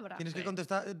 ¿Una palabra? Tienes que Sí.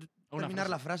 contestar, Una terminar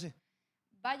la frase.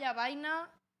 Vaya vaina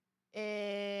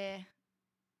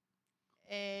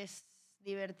es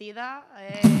divertida.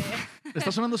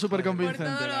 Está sonando súper Por convincente.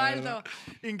 todo lo la verdad. alto.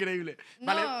 Increíble.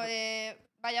 No, Vale.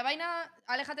 vaya vaina,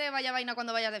 aléjate de vaya vaina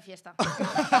cuando vayas de fiesta.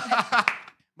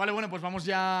 Vale, bueno, pues vamos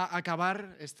ya a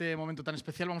acabar este momento tan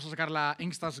especial. Vamos a sacar la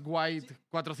Instax White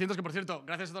 400, que por cierto,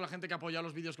 gracias a toda la gente que ha apoyado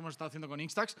los vídeos que hemos estado haciendo con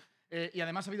Instax. Y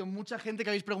además ha habido mucha gente que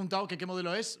habéis preguntado que qué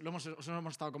modelo es. Os lo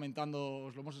hemos estado comentando,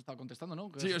 os lo hemos estado contestando, ¿no?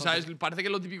 Sí, o sea, parece que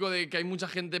es lo típico de que hay mucha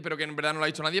gente, pero que en verdad no lo ha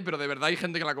dicho nadie, pero de verdad hay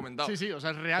gente que lo ha comentado. Sí, sí, o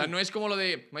sea, es O real. sea, no es como lo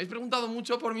de, me habéis preguntado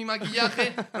mucho por mi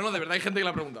maquillaje. No, de verdad hay gente que lo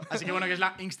ha preguntado. Así que bueno, que es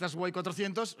la Instax White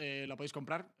 400. La podéis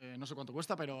comprar. No sé cuánto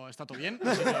cuesta, pero está todo bien.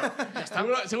 Así que ya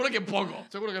está. Seguro que poco.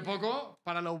 Seguro que poco,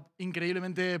 para lo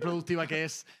increíblemente productiva que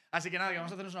es. Así que nada, que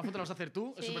vamos a hacernos una foto, la vas a hacer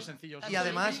tú. Es Sí. súper sencillo. Y Y Le das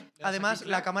además aquí,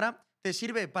 la cámara te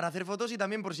sirve para hacer fotos y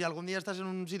también por si algún día estás en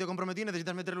un sitio comprometido y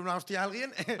necesitas meterle una hostia a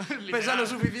alguien, pesa lo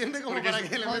suficiente como Porque para es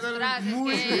que le Ostras, metas es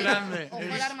muy que- grande. Ojo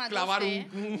Es el armatoste, Clavar ¿eh?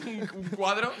 un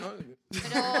cuadro, ¿no?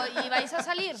 Pero, ¿y vais a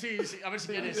salir? Sí, sí, a ver si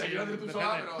quieres. Sí, quiero hacer tú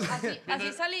sola, pero-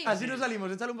 ¿Así salís? Así nos salimos,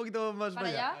 échale un poquito más ¿Para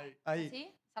allá. allá? Ahí.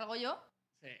 ¿Sí? ¿Salgo yo?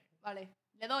 Sí. Vale.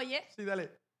 Le doy, ¿eh? Sí,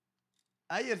 dale.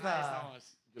 Ahí Ahí está.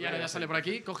 estamos. Y ahora ya sale por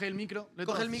aquí, coge el micro.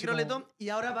 Leto, Coge el así micro, como- Leto, y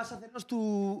ahora vas a hacernos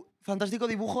tu fantástico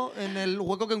dibujo en el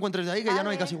hueco que encuentres de ahí, que ya no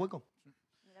hay Vale. casi hueco.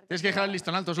 Tienes que dejar el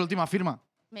listón alto, es la última firma.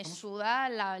 Me suda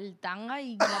el tanga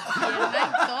y la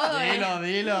pierna y todo,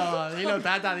 ¿eh? Dilo,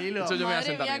 Tata, dilo. De hecho, yo me voy a Madre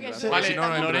sentar mía, mientras. que Vale, sí. no,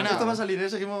 no, Lorena. Esto va a salir, ¿eh?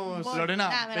 Seguimos. Voy. Lorena,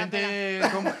 Nah, me la vente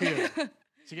con here.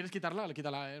 Si quieres quitarla,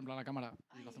 quítala, en plan la cámara.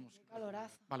 Y lo hacemos. Qué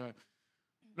calorazo. Vale, vale.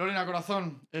 Lorena,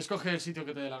 corazón, escoge el sitio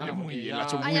que te dé la gana. Muy porque bien, ya- lo ha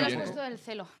hecho Ah, muy ya lo has bien. puesto del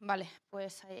celo. Vale,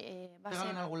 pues va a Pégalo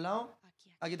en ser algún lado. aquí.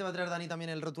 Aquí te va a traer Dani también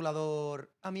el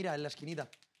rotulador. Ah, mira, en la esquinita.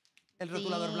 El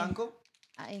rotulador Sí. blanco.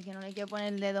 Ay, que no le quiero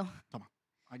poner el dedo. Toma,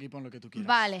 aquí pon lo que tú quieras.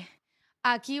 Vale.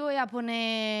 Aquí voy a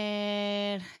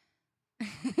poner...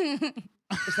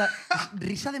 Esta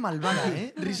risa de malvada,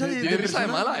 ¿eh? Risa de. Tiene risa de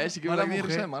persona- mala, Sí que Mala tiene mujer.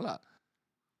 risa de mala.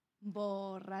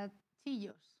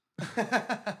 Borrachillos.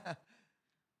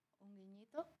 Un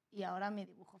guiñito. Y ahora mi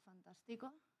dibujo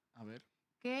fantástico, A ver.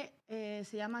 que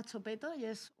se llama Chopeto y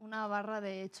es una barra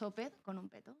de chopet con un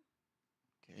peto.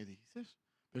 ¿Qué dices?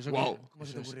 Pero eso Guau. que- ¿Cómo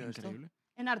se eso te es ocurrió esto? increíble.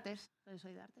 En artes, yo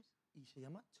soy de artes. Y se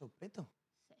llama Chopeto.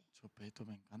 Sí. Chopeto,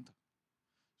 me encanta.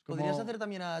 Es Podrías como- hacer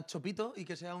también a Chopito y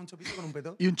que sea un chopito con un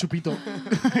peto. Y un chupito.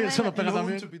 Eso lo Y pega luego un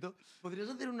también. chupito. Podrías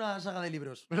hacer una saga de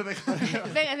libros. Pero deja-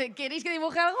 Venga, ¿queréis que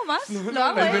dibuje algo más? Lo hago, el lo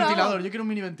hago. ventilador, yo quiero un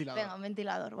mini ventilador. Venga, un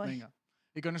ventilador, voy. Venga.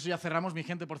 Y con eso ya cerramos, mi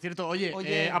gente. Por cierto, oye,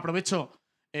 Oye. aprovecho.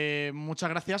 Muchas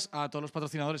gracias a todos los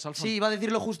patrocinadores, Alfon. Sí, iba a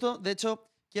decirlo justo. De hecho,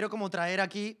 quiero como traer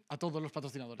aquí A todos los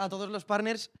patrocinadores. a todos los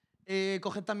partners.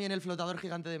 Coged también el flotador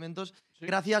gigante de Mentos. Sí.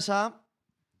 Gracias a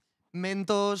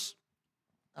Mentos.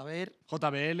 A ver.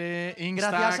 JBL,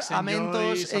 Instax, Gracias a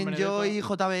Mentos, San Benedetto. Enjoy,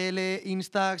 JBL,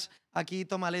 Instax. Aquí,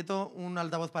 toma Leto, un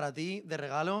altavoz para ti, de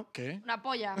regalo. ¿Qué? Una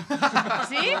polla.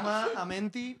 ¿Sí? Toma, a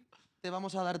Menti. Te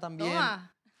vamos a dar también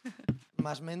Toma.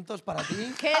 más Mentos para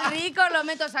ti. Qué rico, lo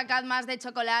meto, sacad más de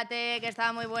chocolate, que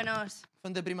estaban muy buenos.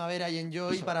 Fuente Primavera y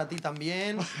Enjoy para ti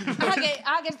también.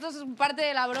 Que esto es parte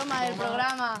de la broma del Toma,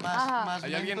 programa. Más, más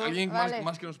 ¿Hay alguien, Mentos. Vale.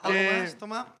 más que nos Algo Eh, más,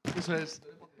 toma. Eso es.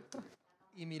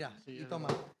 Y mira, Sí, y es toma.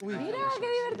 verdad. Uy. Mira, qué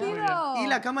divertido. Y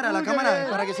la cámara, Uy, qué bien.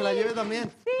 para que se la lleve también.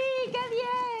 Sí, qué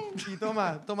bien. Y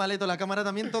toma Leto, la cámara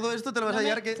también. Todo esto te lo vas a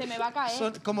llevar que... Se me va a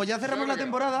caer. como ya cerramos la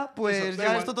temporada, pues Eso, da ya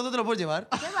igual. esto todo te lo puedes llevar.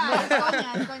 ¿Qué va? Es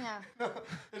coña, es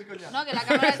coña. No, que la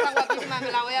cámara está guapísima,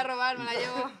 me la voy a robar, me la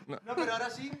llevo. No, pero ahora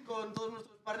sí, con todos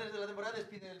nuestros partners de la temporada,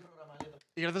 despide el programa, Leto.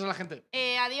 Y gracias a la gente.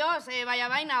 Adiós, Vaya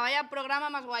Vaina, vaya programa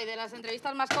más guay, de las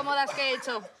entrevistas más cómodas que he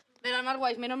hecho. De las más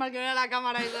guays, menos mal que no era la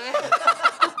cámara y lo ves.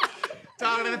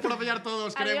 Chao, gracias por apoyar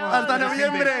todos. Adiós. Queremos. ¡Hasta Gente.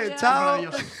 noviembre! Adiós. ¡Chao!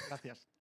 Maravilloso. Gracias.